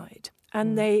dad died.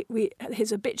 And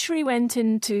his obituary went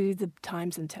into the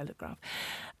Times and Telegraph.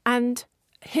 And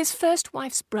his first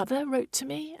wife's brother wrote to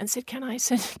me and said, can I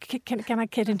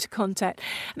get into contact?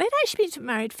 And they'd actually been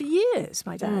married for years,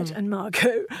 my dad and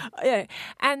Margot.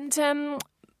 And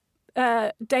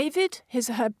David,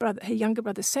 her younger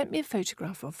brother, sent me a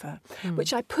photograph of her,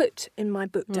 which I put in my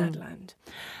book, Dadland.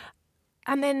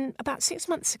 And then about 6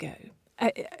 months ago,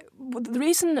 the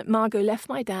reason that Margot left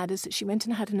my dad is that she went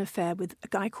and had an affair with a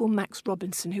guy called Max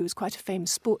Robinson, who was quite a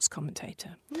famous sports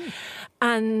commentator.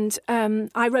 And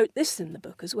I wrote this in the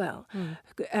book as well.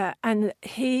 And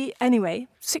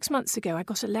 6 months ago, I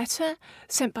got a letter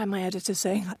sent by my editor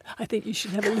saying, I think you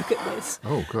should have a look at this.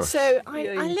 Oh, gosh. So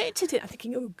I looked at it, I'm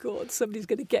thinking, oh, God, somebody's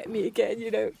going to get me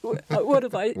again, what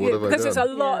have I... because there's a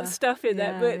lot of stuff in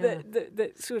there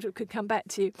that sort of could come back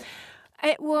to you.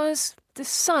 It was the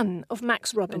son of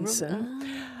Max Robinson,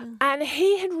 and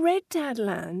he had read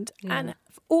Dadland, and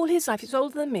all his life, he was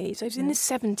older than me, so he was in his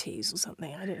 70s or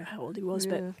something. I don't know how old he was,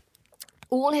 but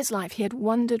all his life he had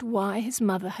wondered why his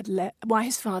father had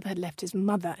left his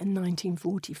mother in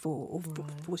 1944 or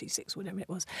 46, whatever it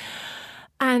was.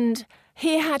 And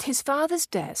he had his father's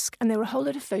desk, and there were a whole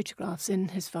lot of photographs in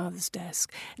his father's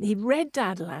desk. And he read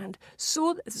Dadland,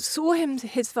 saw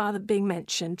his father being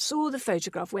mentioned, saw the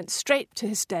photograph, went straight to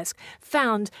his desk,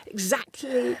 found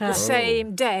exactly the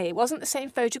same day. It wasn't the same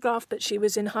photograph, but she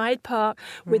was in Hyde Park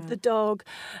with the dog,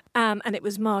 and it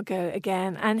was Margot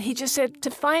again. And he just said, to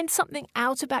find something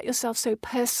out about yourself so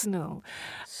personal,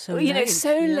 so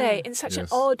late, in such an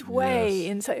odd way,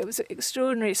 it was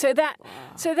extraordinary. So that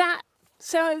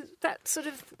sort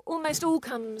of almost all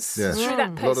comes through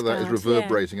that postcard. A lot of that is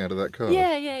reverberating out of that card.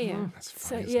 Yeah. That's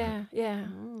funny,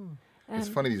 It's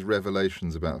funny, these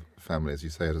revelations about family, as you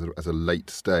say, as a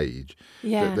late stage.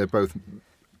 Yeah. They're both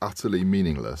utterly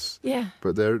meaningless. Yeah.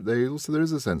 But there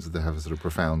is a sense that they have a sort of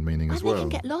profound meaning as well.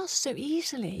 And they can get lost so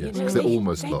easily. Yes, because they're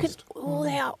almost lost.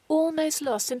 They are almost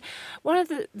lost. And one of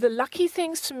the lucky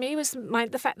things for me was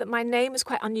the fact that my name is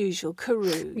quite unusual,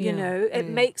 Carew. It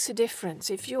makes a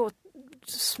difference. If you're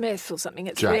Smith or something,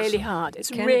 it's Jackson. really hard. It's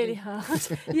Kennedy. really hard.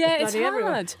 Yeah, it's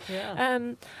hard.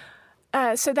 Yeah.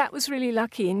 So that was really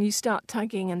lucky, and you start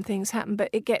tugging and things happen,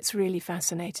 but it gets really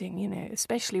fascinating,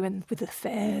 especially with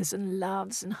affairs and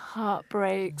loves and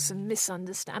heartbreaks and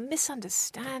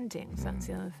misunderstandings. That's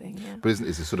the other thing. Yeah. But isn't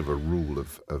it sort of a rule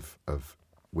of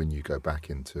when you go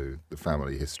back into the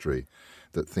family history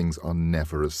that things are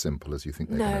never as simple as you think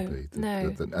they're going to be?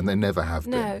 No. And they never have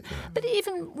been. No. But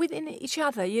even within each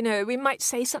other, we might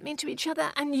say something to each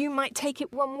other and you might take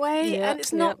it one way and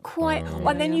it's not quite.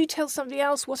 And then you tell somebody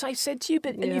else what I said to you,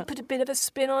 and you put a bit of a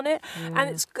spin on it,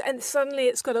 and suddenly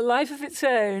it's got a life of its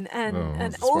own, and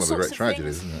it's all one of the sorts great of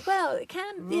tragedies, things. isn't it? Well, it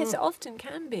can. Yes, it often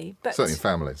can be. But Certainly in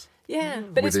families. Yeah,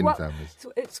 but Within families.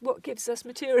 It's what gives us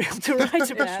material to write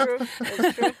about.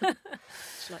 It's true.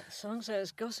 It's like the song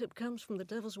says, gossip comes from the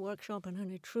devil's workshop and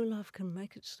only true love can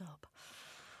make it stop.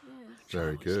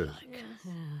 Very good.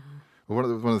 Well, one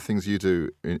of the things you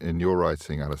do in your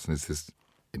writing, Alison, is this,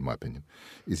 in my opinion,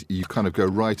 is you kind of go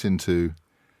right into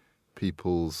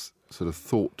people's sort of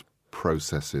thought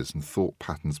processes and thought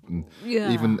patterns, and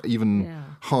even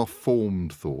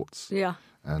half-formed thoughts. Yeah.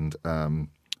 And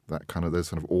that kind of, those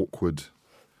kind of awkward,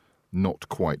 not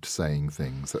quite saying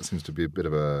things. That seems to be a bit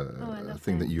of a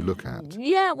thing that you look at.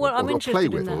 Yeah, well, I'm or interested play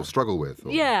in with that. Or struggle with.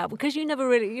 Or... Yeah, because you never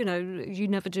really, you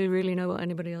never do really know what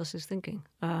anybody else is thinking.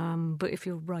 But if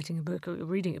you're writing a book or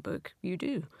reading a book, you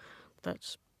do.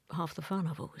 That's half the fun,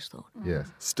 I've always thought. Yeah,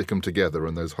 stick them together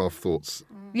and those half thoughts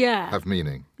have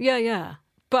meaning. Yeah.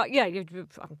 But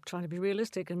I'm trying to be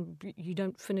realistic, and you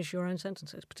don't finish your own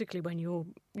sentences, particularly when you're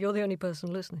the only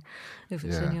person listening, if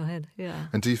it's in your head. Yeah.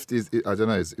 And I don't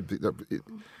know.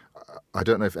 I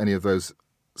don't know if any of those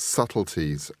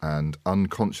subtleties and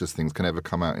unconscious things can ever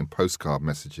come out in postcard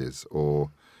messages,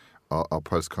 or are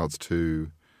postcards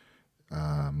too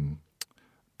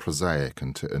prosaic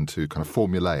and too kind of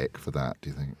formulaic for that?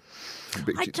 Do you think?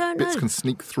 I don't know. Bits can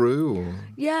sneak through. Or?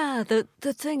 Yeah,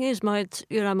 the thing is, my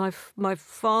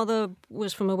father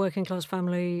was from a working class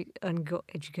family and got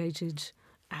educated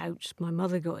out. My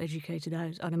mother got educated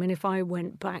out, and I mean, if I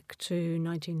went back to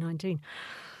 1919,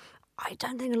 I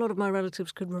don't think a lot of my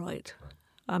relatives could write.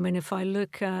 I mean, if I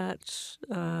look at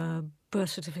birth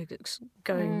certificates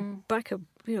going back a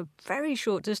very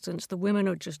short distance, the women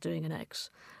are just doing an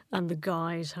X, and the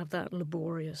guys have that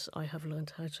laborious, I have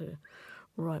learned how to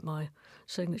write my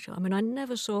signature. I mean, I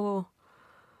never saw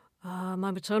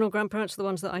my maternal grandparents, the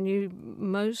ones that I knew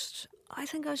most. I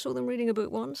think I saw them reading a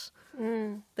book once.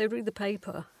 They read the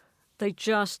paper. They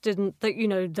just didn't, they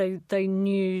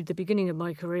knew the beginning of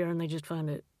my career and they just found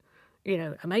it,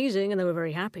 amazing, and they were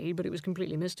very happy, but it was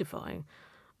completely mystifying.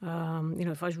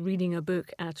 If I was reading a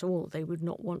book at all, they would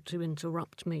not want to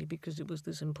interrupt me because it was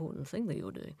this important thing that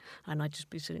you're doing, and I'd just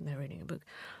be sitting there reading a book.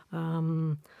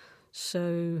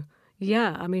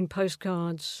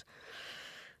 Postcards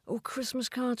or Christmas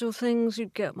cards or things,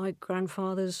 you'd get my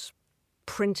grandfather's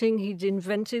printing. He'd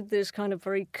invented this kind of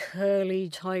very curly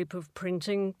type of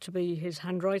printing to be his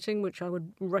handwriting, which I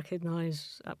would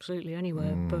recognise absolutely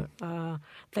anywhere. But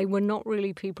they were not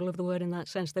really people of the word in that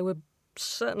sense. They were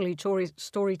certainly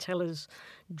storytellers,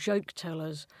 joke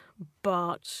tellers,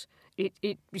 but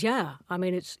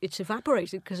it's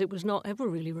evaporated because it was not ever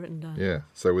really written down. Yeah,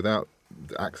 so without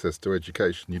access to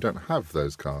education, you don't have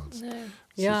those cards. No.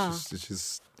 It's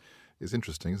just is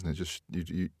interesting, isn't it? Just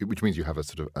which means you have a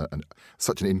sort of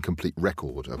such an incomplete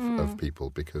record of people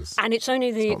because... And it's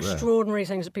only the not extraordinary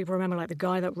things that people remember, like the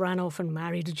guy that ran off and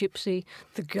married a gypsy,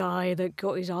 the guy that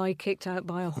got his eye kicked out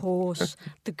by a horse,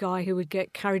 the guy who would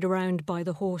get carried around by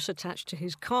the horse attached to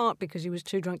his cart because he was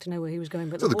too drunk to know where he was going.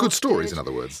 But So the good horse stories, did. in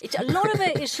other words. A lot of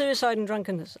it is suicide and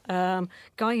drunkenness.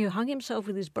 Guy who hung himself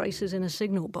with his braces in a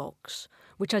signal box,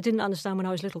 which I didn't understand when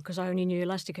I was little because I only knew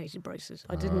elasticated braces.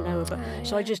 I didn't know about.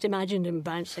 So I just imagined him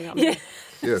bouncing up. Yeah.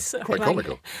 Yes, quite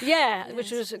comical. Yeah,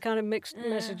 which was a kind of mixed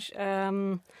message.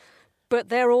 But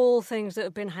they're all things that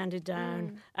have been handed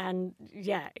down, and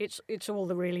it's all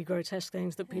the really grotesque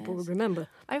things that people would remember.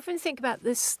 I often think about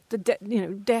this,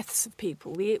 deaths of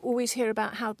people. We always hear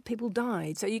about how people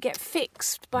died, so you get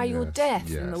fixed by your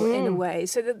death in a way.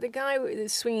 So that the guy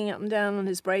is swinging up and down on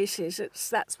his braces,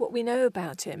 that's what we know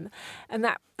about him, and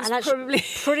that's probably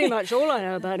pretty much all I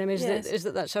know about him is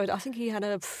that. So I think he had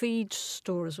a feed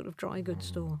store, a sort of dry goods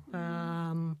store.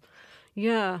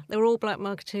 Yeah, they were all black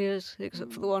marketeers,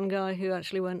 except for the one guy who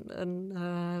actually went and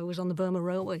was on the Burma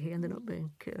Railway. He ended up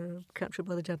being captured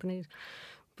by the Japanese.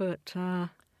 But,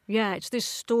 it's this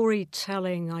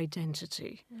storytelling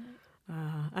identity.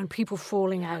 And people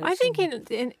falling out. I think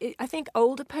I think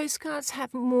older postcards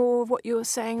have more of what you're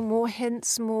saying, more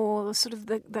hints, more sort of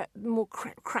that more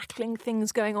crackling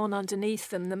things going on underneath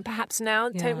them than perhaps now.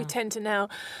 Yeah. We tend to now,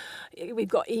 we've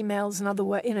got emails and other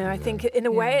way. I think in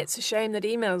a way it's a shame that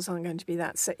emails aren't going to be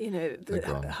that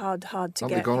hard to Aren't get.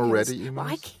 they gone already? Emails? Well,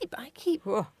 I keep.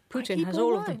 Whoa, Putin keep has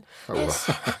all of them. Oh, Yes.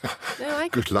 No, I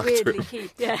Good luck to weirdly him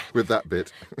keep. with that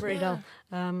bit. Very dull.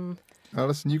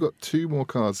 Alison, you've got two more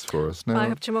cards for us now. I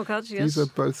have two more cards, yes. These are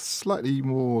both slightly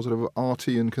more sort of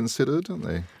arty and considered, aren't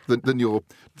they, than your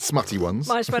smutty ones?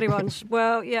 My smutty ones.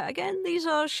 Well, yeah, again, these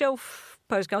are shelf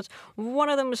postcards. One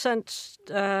of them was sent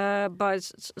by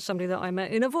somebody that I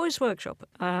met in a voice workshop,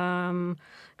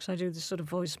 because I do this sort of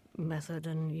voice method,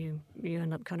 and you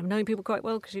end up kind of knowing people quite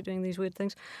well because you're doing these weird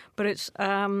things. But it's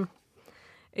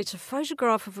a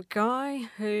photograph of a guy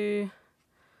who...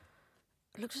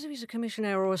 It looks as if he's a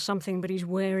commissioner or something, but he's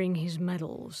wearing his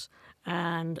medals.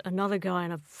 And another guy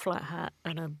in a flat hat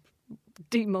and a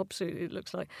deep mob suit, it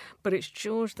looks like. But it's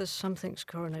George the something's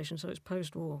coronation, so it's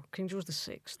post-war. King George the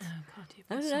Sixth.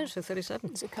 No, so 37.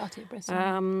 It's a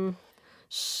Cartier-Bresson.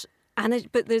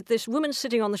 But there's this woman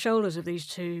sitting on the shoulders of these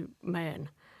two men.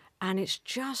 And it's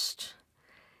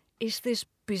this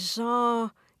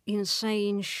bizarre,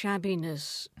 insane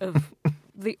shabbiness of...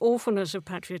 the awfulness of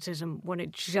patriotism when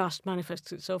it just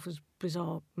manifests itself as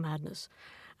bizarre madness.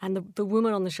 And the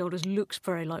woman on the shoulders looks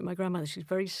very like my grandmother. She's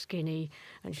very skinny,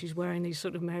 and she's wearing these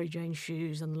sort of Mary Jane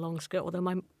shoes and the long skirt, although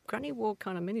my granny wore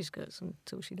kind of miniskirts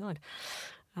until she died.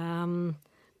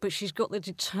 But she's got the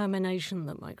determination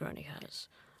that my granny has.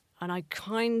 And I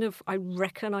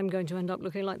reckon I'm going to end up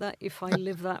looking like that if I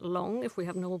live that long, if we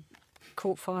haven't all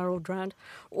caught fire or drowned,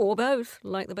 or both,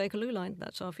 like the Bakerloo line.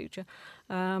 That's our future.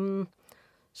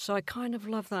 So I kind of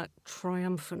love that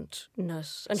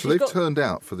triumphantness. And so they've turned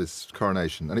out for this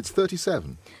coronation, and it's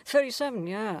 37. 37,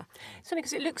 yeah. It's funny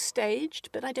because it looks staged,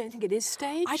 but I don't think it is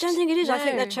staged. I don't think it is. No. I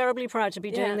think they're terribly proud to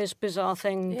be doing this bizarre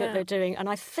thing that they're doing. And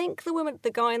I think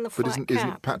the guy in the flat cap... But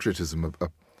isn't patriotism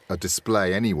a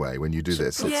display anyway when you do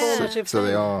this? So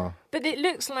they are... But it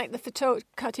looks like the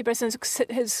Cartier-Bresson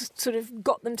has sort of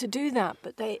got them to do that,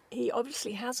 but he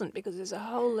obviously hasn't, because there's a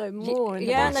whole load more in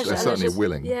the box. They're certainly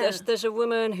willing. Yeah. There's a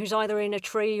woman who's either in a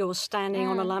tree or standing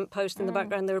on a lamppost in the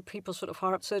background. There are people sort of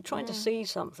higher up, so they're trying to see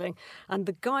something. And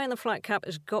the guy in the flat cap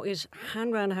has got his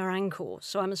hand round her ankle,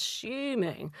 so I'm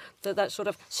assuming that sort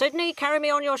of, Sydney, carry me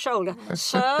on your shoulder,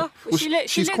 sir. Well, she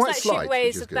looks quite like slight, she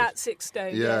weighs which is about good. 6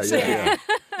 stone.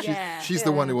 Yeah. She's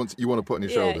the one you want to put on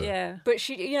your shoulder. Yeah. But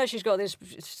she's got this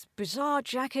bizarre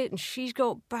jacket, and she's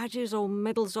got badges or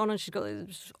medals on, and she's got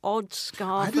this odd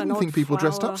scarf. I didn't think people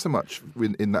dressed up so much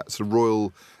in that sort of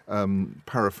royal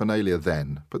paraphernalia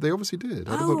then, but they obviously did.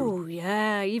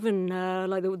 Yeah, even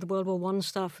like the World War I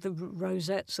stuff, the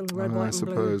rosettes and the red, white, and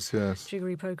blue. I suppose, yes.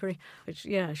 Jiggery pokery. Which,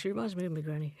 she reminds me of my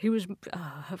granny. Who was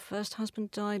her first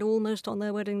husband died almost on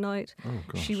their wedding night. Oh,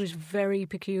 gosh. She was very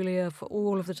peculiar for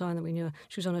all of the time that we knew her.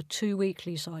 She was on a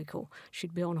 2-weekly cycle.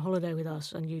 She'd be on holiday with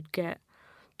us, and you'd get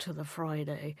to the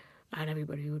Friday, and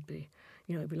everybody would be,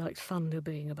 it'd be like thunder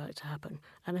being about to happen.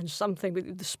 And then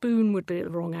the spoon would be at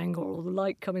the wrong angle, or the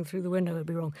light coming through the window would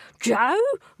be wrong. Joe,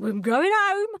 we're going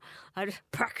home. I'd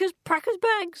pack us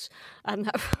bags.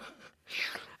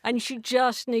 And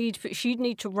she'd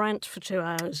need to rant for 2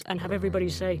 hours and have everybody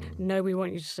say, no, we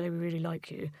want you to say we really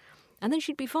like you. And then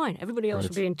she'd be fine. Everybody else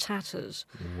would be in tatters.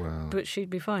 Wow. But she'd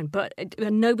be fine. But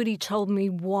nobody told me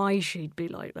why she'd be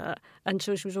like that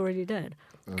until she was already dead.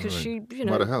 Because she,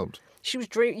 might have helped. She was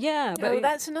dreaming. Yeah, but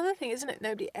that's another thing, isn't it?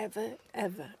 Nobody ever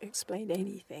explained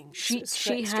anything. She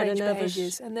strange had a nervous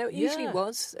behaviours, and there usually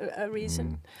was a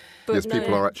reason. But yes,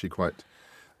 people are actually quite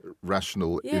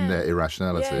rational in their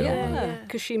irrationality, aren't they?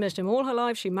 Because she missed him all her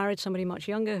life. She married somebody much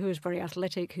younger who was very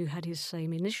athletic, who had his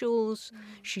same initials.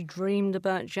 She dreamed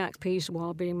about Jack Peace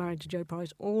while being married to Joe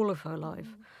Price all of her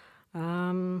life.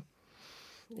 And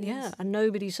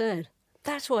nobody said,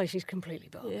 that's why she's completely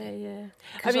bald. Yeah.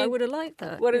 Because I would have liked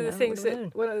that. One of the things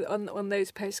that on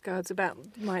those postcards about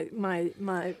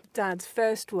my dad's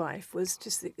first wife was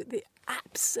just the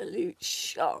absolute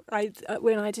shock.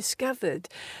 When I discovered,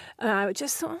 I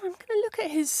just thought, I'm going to look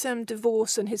at his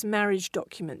divorce and his marriage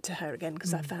document to her again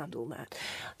because I found all that.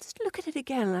 Just look at it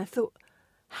again, and I thought,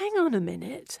 hang on a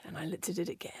minute, and I looked at it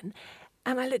again.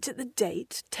 And I looked at the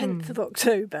date, 10th of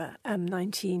October,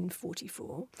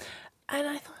 1944, and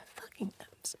I thought,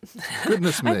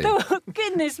 goodness me. I thought,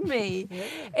 goodness me.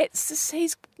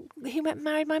 He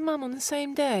married my mum on the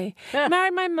same day.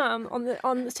 Married my mum on the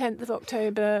 10th of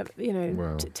October, 10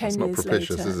 years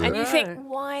later. Is it? And you think,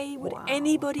 why would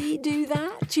anybody do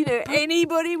that?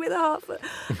 Anybody with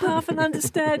half an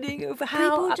understanding of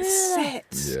how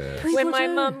upset when my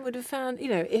mum would have found,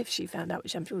 if she found out,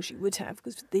 which I'm sure she would have,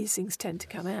 because these things tend to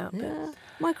come out. Yeah. But,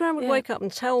 my gran would wake up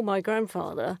and tell my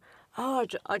grandfather, I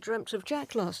dreamt of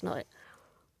Jack last night.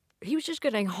 He was just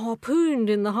getting harpooned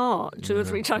in the heart 2 or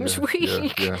 3 times a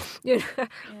week. Yeah.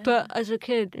 But as a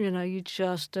kid, you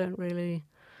just don't really...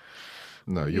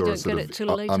 No, you're a sort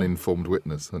of uninformed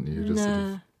witness, aren't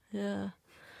you? Yeah.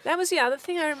 That was the other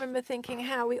thing I remember thinking,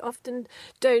 how we often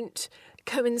don't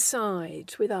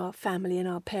coincide with our family and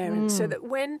our parents, so that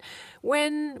when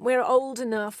we're old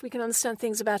enough, we can understand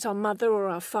things about our mother or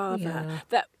our father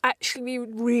that actually we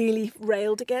really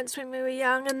railed against when we were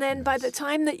young, and then by the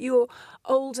time that you're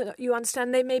older, you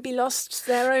understand they maybe lost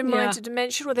their own mind to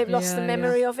dementia, or they've lost the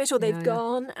memory of it, or they've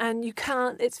gone, and you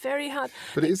can't. It's very hard.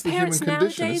 But it is the human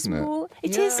condition, isn't it?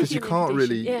 It is the human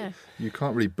condition. You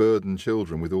can't really burden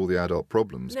children with all the adult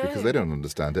problems because they don't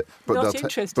understand it. But Not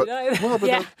interested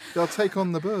either. They'll take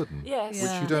on the burden,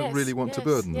 which you don't really want to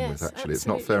burden them with. Actually, it's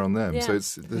not fair on them. So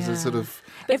there's a sort of.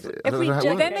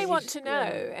 Then they want to know,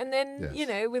 and then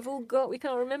we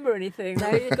can't remember anything.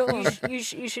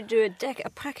 You should do a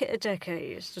packet a decade.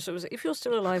 So if you're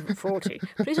still alive at 40,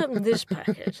 please open this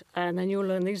packet, and then you'll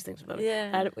learn these things about it.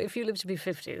 And if you live to be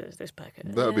 50, there's this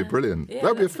packet. That would be brilliant. That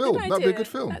would be a film. That would be a good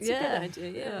film. That's a good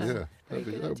idea.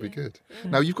 That would be good.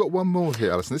 Now, you've got one more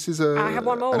here, Alison. This is I have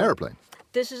one more. An aeroplane.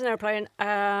 This is an aeroplane.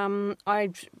 I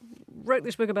wrote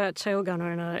this book about a tail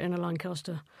gunner in a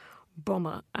Lancaster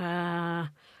bomber. And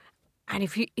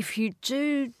if you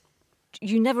do,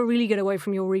 you never really get away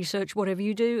from your research, whatever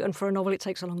you do. And for a novel, it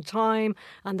takes a long time.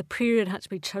 And the period had to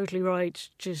be totally right,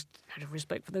 just out of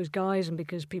respect for those guys and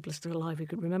because people are still alive who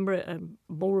could remember it. And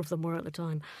more of them were at the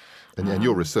time. And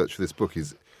your research for this book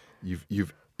is you've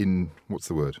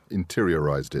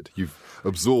interiorized it. You've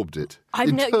absorbed it.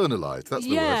 Internalized. That's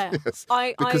the word. Yes.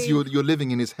 Because you're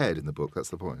living in his head in the book. That's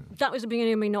the point. That was the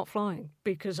beginning of me not flying,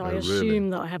 because I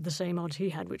assumed that I had the same odds he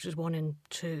had, which was 1 in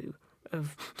 2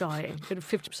 of dying. Had a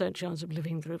 50% chance of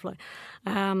living through a flight.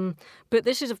 But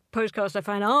this is a postcard I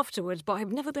found afterwards, but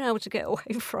I've never been able to get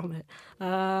away from it.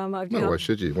 Why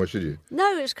should you? Why should you?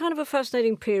 No, it's kind of a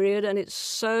fascinating period, and it's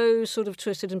so sort of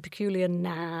twisted and peculiar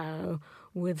now.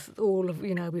 With all of,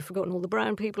 we've forgotten all the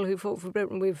brown people who fought for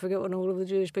Britain, we've forgotten all of the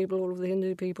Jewish people, all of the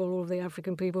Hindu people, all of the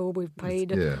African people, we've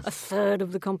paid a third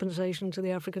of the compensation to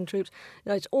the African troops.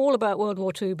 It's all about World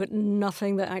War II, but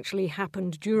nothing that actually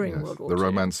happened during World War II. The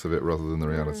romance of it rather than the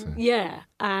reality. Yeah,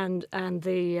 and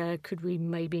the could we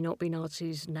maybe not be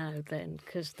Nazis now then,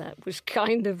 because that was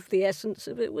kind of the essence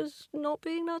of it, was not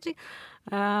being Nazi.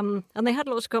 And they had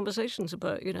lots of conversations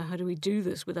about, how do we do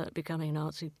this without becoming a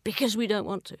Nazi, because we don't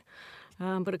want to.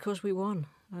 But of course we won.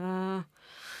 And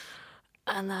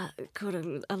that could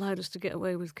have allowed us to get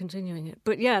away with continuing it.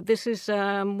 But yeah, this is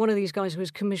one of these guys who was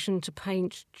commissioned to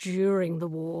paint during the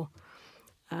war.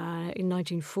 In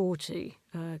 1940,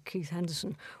 Keith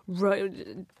Henderson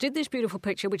did this beautiful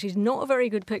picture, which is not a very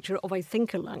good picture of, I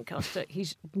think, a Lancaster.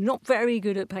 He's not very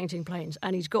good at painting planes,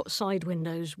 and he's got side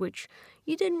windows, which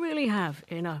you didn't really have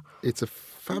in a It's a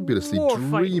fabulously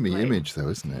dreamy image, though,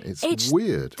 isn't it? It's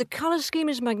weird. The colour scheme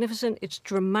is magnificent. It's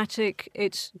dramatic.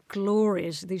 It's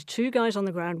glorious. These two guys on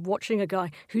the ground watching a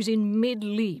guy who's in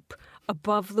mid-leap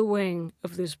above the wing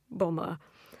of this bomber,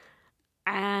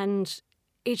 and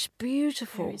It's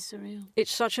beautiful. Very surreal.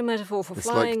 It's such a metaphor for It's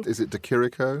flying. like, is it De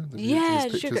Chirico? Yeah,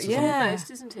 His pictures yeah. or something?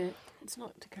 Almost, isn't it? It's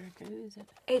not De Chirico, is it?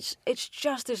 It's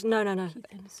just this. No.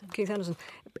 Keith Anderson.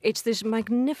 It's this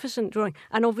magnificent drawing,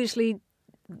 and obviously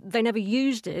they never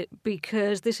used it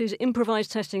because this is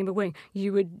improvised testing of a wing.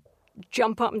 You would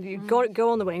jump up and you'd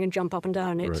go on the wing and jump up and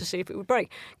down it to see if it would break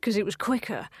because it was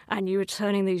quicker and you were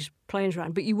turning these planes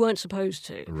around, but you weren't supposed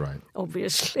to. Right.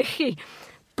 Obviously.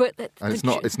 But and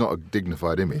it's not a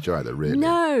dignified image either, really.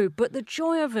 No, but the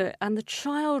joy of it and the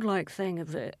childlike thing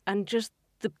of it and just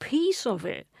the peace of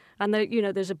it. And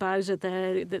there's a Bowser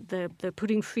there that they're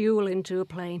putting fuel into a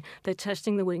plane. They're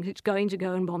testing the wings. It's going to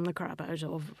go and bomb the crap out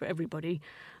of everybody.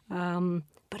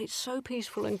 But it's so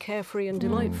peaceful and carefree and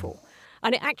delightful.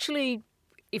 And it actually,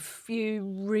 if you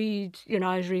read,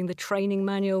 I was reading the training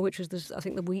manual, which was I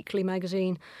think the weekly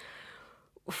magazine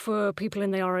for people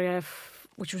in the RAF,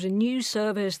 which was a new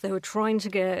service. They were trying to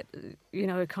get,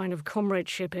 a kind of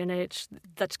comradeship in it.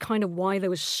 That's kind of why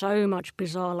there was so much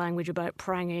bizarre language about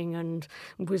pranging and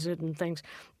wizard and things.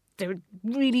 They were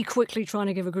really quickly trying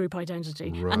to give a group identity.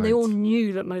 Right. And they all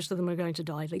knew that most of them were going to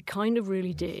die. They kind of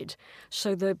really did.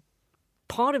 So the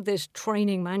part of this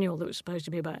training manual that was supposed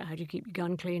to be about how do you keep your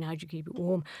gun clean, how do you keep it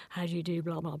warm, how do you do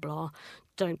blah, blah, blah.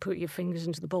 Don't put your fingers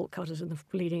into the bolt cutters and the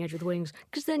leading edge of the wings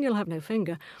because then you'll have no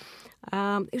finger.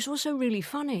 It was also really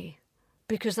funny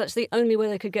because that's the only way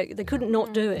they could they couldn't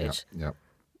not do it. Yeah.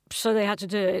 So they had to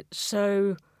do it.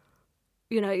 So,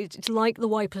 it's like the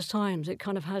Wipers Times. It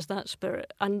kind of has that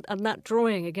spirit. And that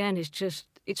drawing, again, is just,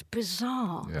 it's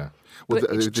bizarre. Yeah. Well,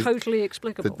 but it's totally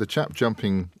explicable. The chap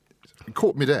jumping...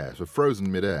 caught midair, so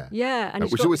frozen midair. Yeah, and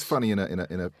which is always funny in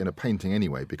a painting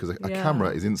anyway, because a camera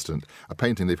is instant. A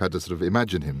painting, they've had to sort of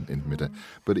imagine him in midair,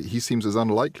 but he seems as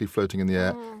unlikely floating in the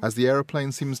air as the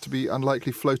aeroplane seems to be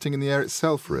unlikely floating in the air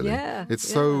itself. Really, it's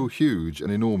so huge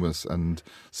and enormous and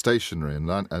stationary and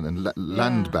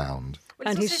land bound. But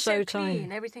and it's he's also so tiny.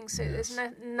 clean. Everything's so there's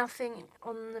nothing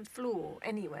on the floor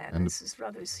anywhere. And this is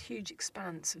rather this huge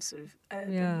expanse of sort of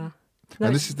urban. Yeah.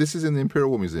 And this is in the Imperial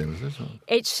War Museum, is it?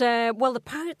 It's the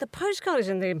postcard is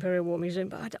in the Imperial War Museum,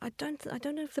 but I don't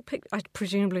know if the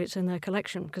presumably it's in their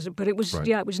collection but it was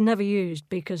it was never used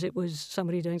because it was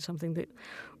somebody doing something that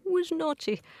was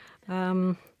naughty.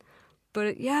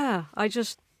 But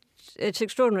it's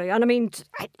extraordinary, and I mean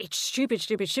it's stupid.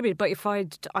 But if I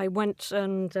went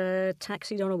and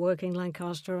taxied on a working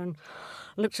Lancaster and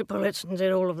looked at bullets and did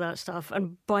all of that stuff,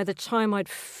 and by the time I'd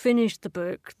finished the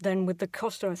book, then with the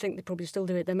Costa, I think they probably still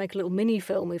do it. They make a little mini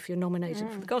film if you're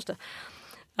nominated for the Costa,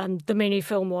 and the mini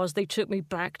film was they took me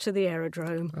back to the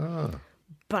aerodrome,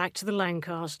 back to the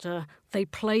Lancaster. They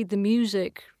played the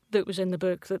music that was in the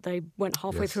book that they went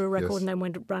halfway through a record and then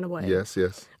ran away. Yes.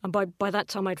 And by that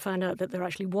time I'd found out that there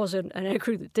actually was an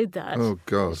aircrew that did that. Oh,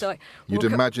 God. So you'd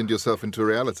imagined yourself into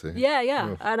reality.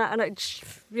 Yeah. Oh. And it's,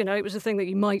 it was a thing that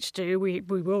you might do. We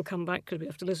will come back because we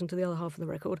have to listen to the other half of the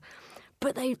record.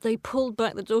 But they pulled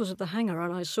back the doors of the hangar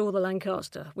and I saw the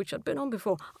Lancaster, which I'd been on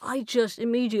before. I just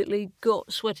immediately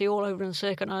got sweaty all over and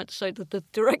sick, and I had to say to the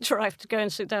director, I have to go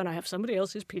and sit down. I have somebody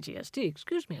else's PTSD.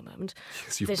 Excuse me a moment.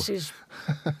 Yes, this is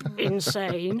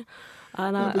insane.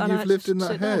 But you've lived in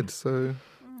that head, so...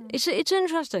 It's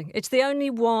interesting. It's the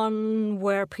only one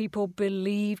where people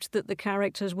believed that the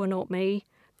characters were not me.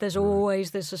 There's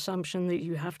always this assumption that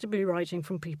you have to be writing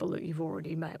from people that you've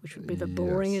already met, which would be the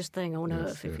boringest thing on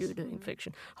earth if you were doing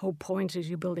fiction. Whole point is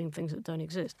you're building things that don't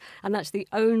exist. And that's the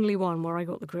only one where I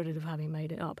got the credit of having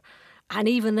made it up. And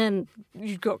even then,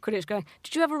 you've got critics going,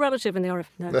 did you have a relative in the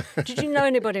RAF? No. Did you know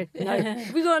anybody? No.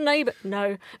 Have we got a neighbour?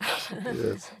 No.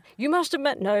 Yes. You must have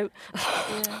met... No.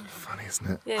 Funny, isn't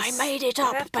it? Yes. I made it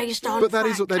up based on But that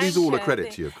is all a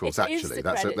credit to you, of course, actually.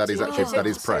 That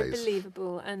is praise. So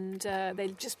believable, and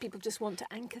people just want to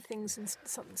anchor things in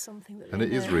something that and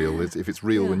it is real. If it's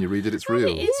real when you read it, it's real.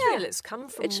 It is real. It's come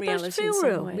from reality. It's supposed to feel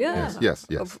real, way. yeah. Yes.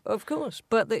 Of course.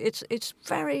 But it's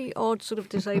very odd sort of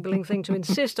disabling thing to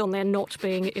insist on there not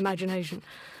being imagination.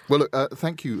 Well, look,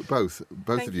 thank you both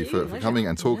of you for coming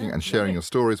and talking and sharing your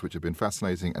stories, which have been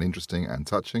fascinating and interesting and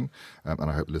touching, and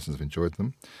I hope the listeners have enjoyed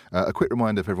them. A quick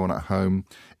reminder for everyone at home,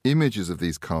 images of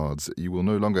these cards you will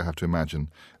no longer have to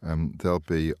imagine. They'll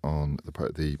be on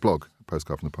the blog,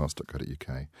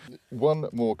 postcardfromthepast.co.uk. One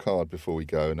more card before we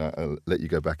go, and I'll let you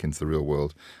go back into the real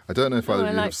world. I don't know if either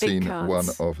of you have seen one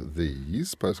of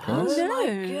these postcards. Oh,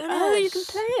 no. Oh, you can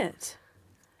play it.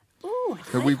 Oh,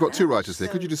 We've got two writers here.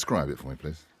 Could you describe it for me,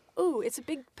 please? Oh, it's a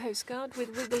big postcard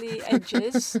with wiggly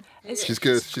edges. She's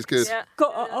good. It's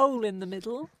got a hole in the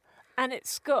middle. And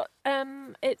it's got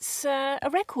it's a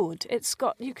record. It's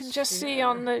got, you can just see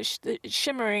on the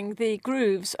shimmering the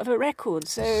grooves of a record.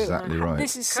 So exactly right.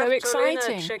 This is so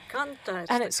exciting.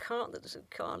 And it's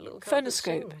little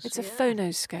phonoscope. It's a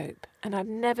phonoscope, and I've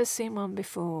never seen one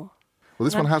before. Well,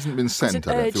 this one hasn't been sent,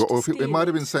 I don't think. Or it might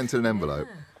have been sent in an envelope.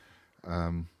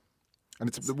 Yeah. And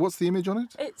what's the image on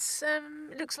it? It's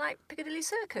it looks like Piccadilly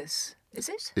Circus. Is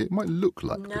it? It might look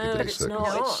like Piccadilly Circus. No,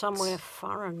 it's not. It's somewhere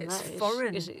foreign. It's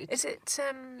foreign. Is it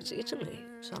Italy?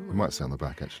 Somewhere. It might say on the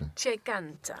back, actually.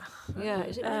 Ceganta. Yeah,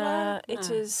 is it? It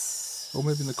is. Or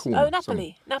maybe in the corner. Oh,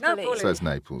 Napoli. Napoli. It says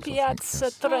Naples. Piazza I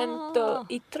think, yes. Trento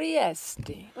e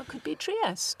Trieste. Or it could be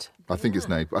Trieste. I think it's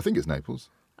Naples. I think it's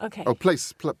Naples. Okay. Oh, Trieste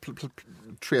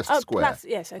Square.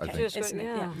 Yes, okay. It's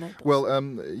Naples. Well,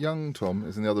 young Tom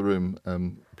is in the other room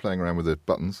playing around with the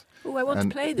buttons. Oh, I want to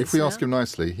play this. If we now. ask him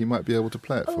nicely, he might be able to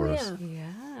play it for us.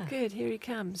 Yeah. Good, here he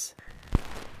comes.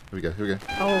 Here we go.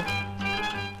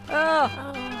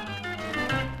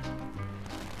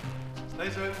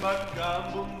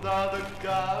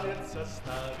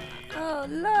 Oh,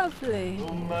 lovely.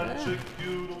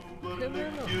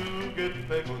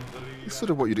 It's sort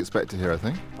of what you'd expect to hear, I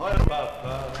think.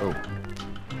 Oh.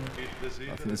 I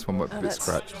think this one might be a bit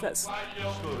scratched. You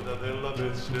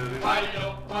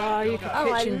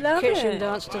could kitchen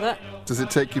dance to that. Does it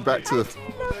take you back to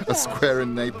a square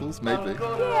in Naples, maybe?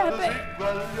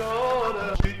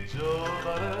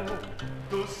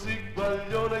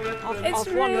 It's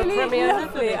really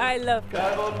lovely. I love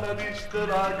that.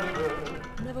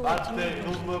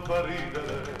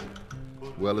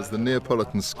 Well, as the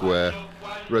Neapolitan Square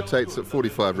rotates at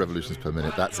 45 revolutions per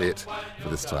minute, that's it for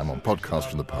this time on Podcast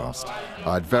from the Past.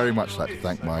 I'd very much like to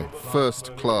thank my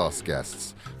first-class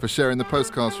guests for sharing the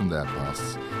postcards from their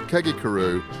pasts, Kegi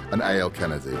Carew and A.L.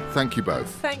 Kennedy. Thank you both.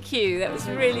 Thank you. That was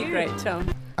really great, Tom.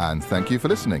 And thank you for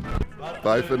listening.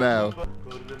 Bye for now.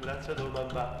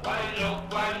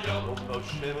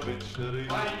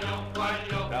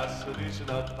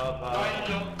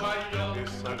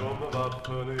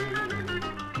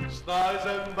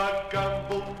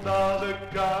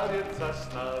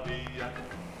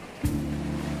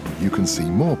 You can see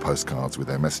more postcards with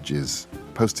their messages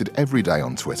posted every day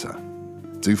on Twitter.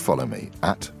 Do follow me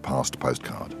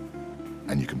 @PastPostcard.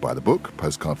 And you can buy the book,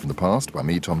 Postcard from the Past, by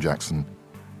me, Tom Jackson,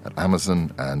 at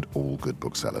Amazon and all good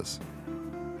booksellers.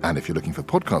 And if you're looking for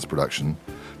podcast production,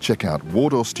 check out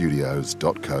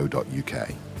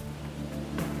wardorstudios.co.uk.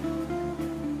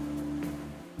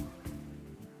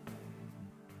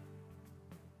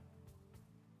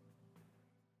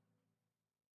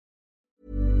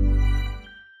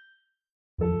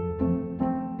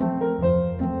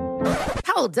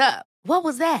 Hold up. What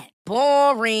was that?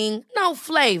 Boring. No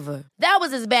flavor. That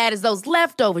was as bad as those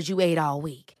leftovers you ate all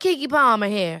week. Keke Palmer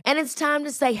here, and it's time to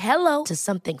say hello to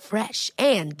something fresh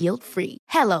and guilt-free.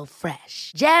 Hello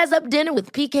Fresh. Jazz up dinner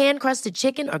with pecan-crusted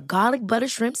chicken or garlic butter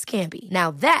shrimp scampi. Now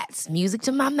that's music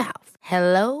to my mouth.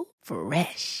 Hello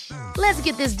Fresh. Let's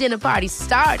get this dinner party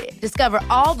started. Discover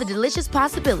all the delicious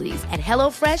possibilities at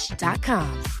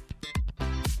HelloFresh.com.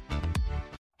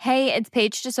 Hey, it's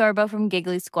Paige DeSorbo from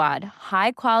Giggly Squad.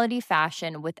 High quality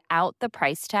fashion without the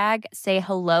price tag. Say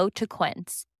hello to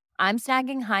Quince. I'm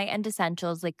snagging high-end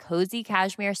essentials like cozy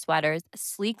cashmere sweaters,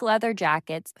 sleek leather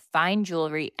jackets, fine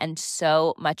jewelry, and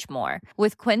so much more.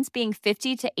 With Quince being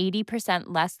 50 to 80%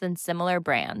 less than similar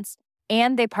brands.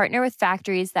 And they partner with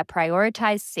factories that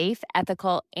prioritize safe,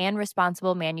 ethical, and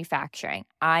responsible manufacturing.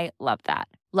 I love that.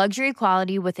 Luxury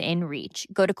quality within reach.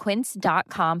 Go to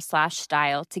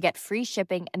quince.com/style to get free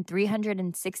shipping and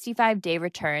 365-day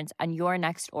returns on your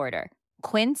next order.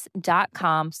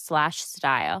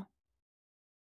 Quince.com/style.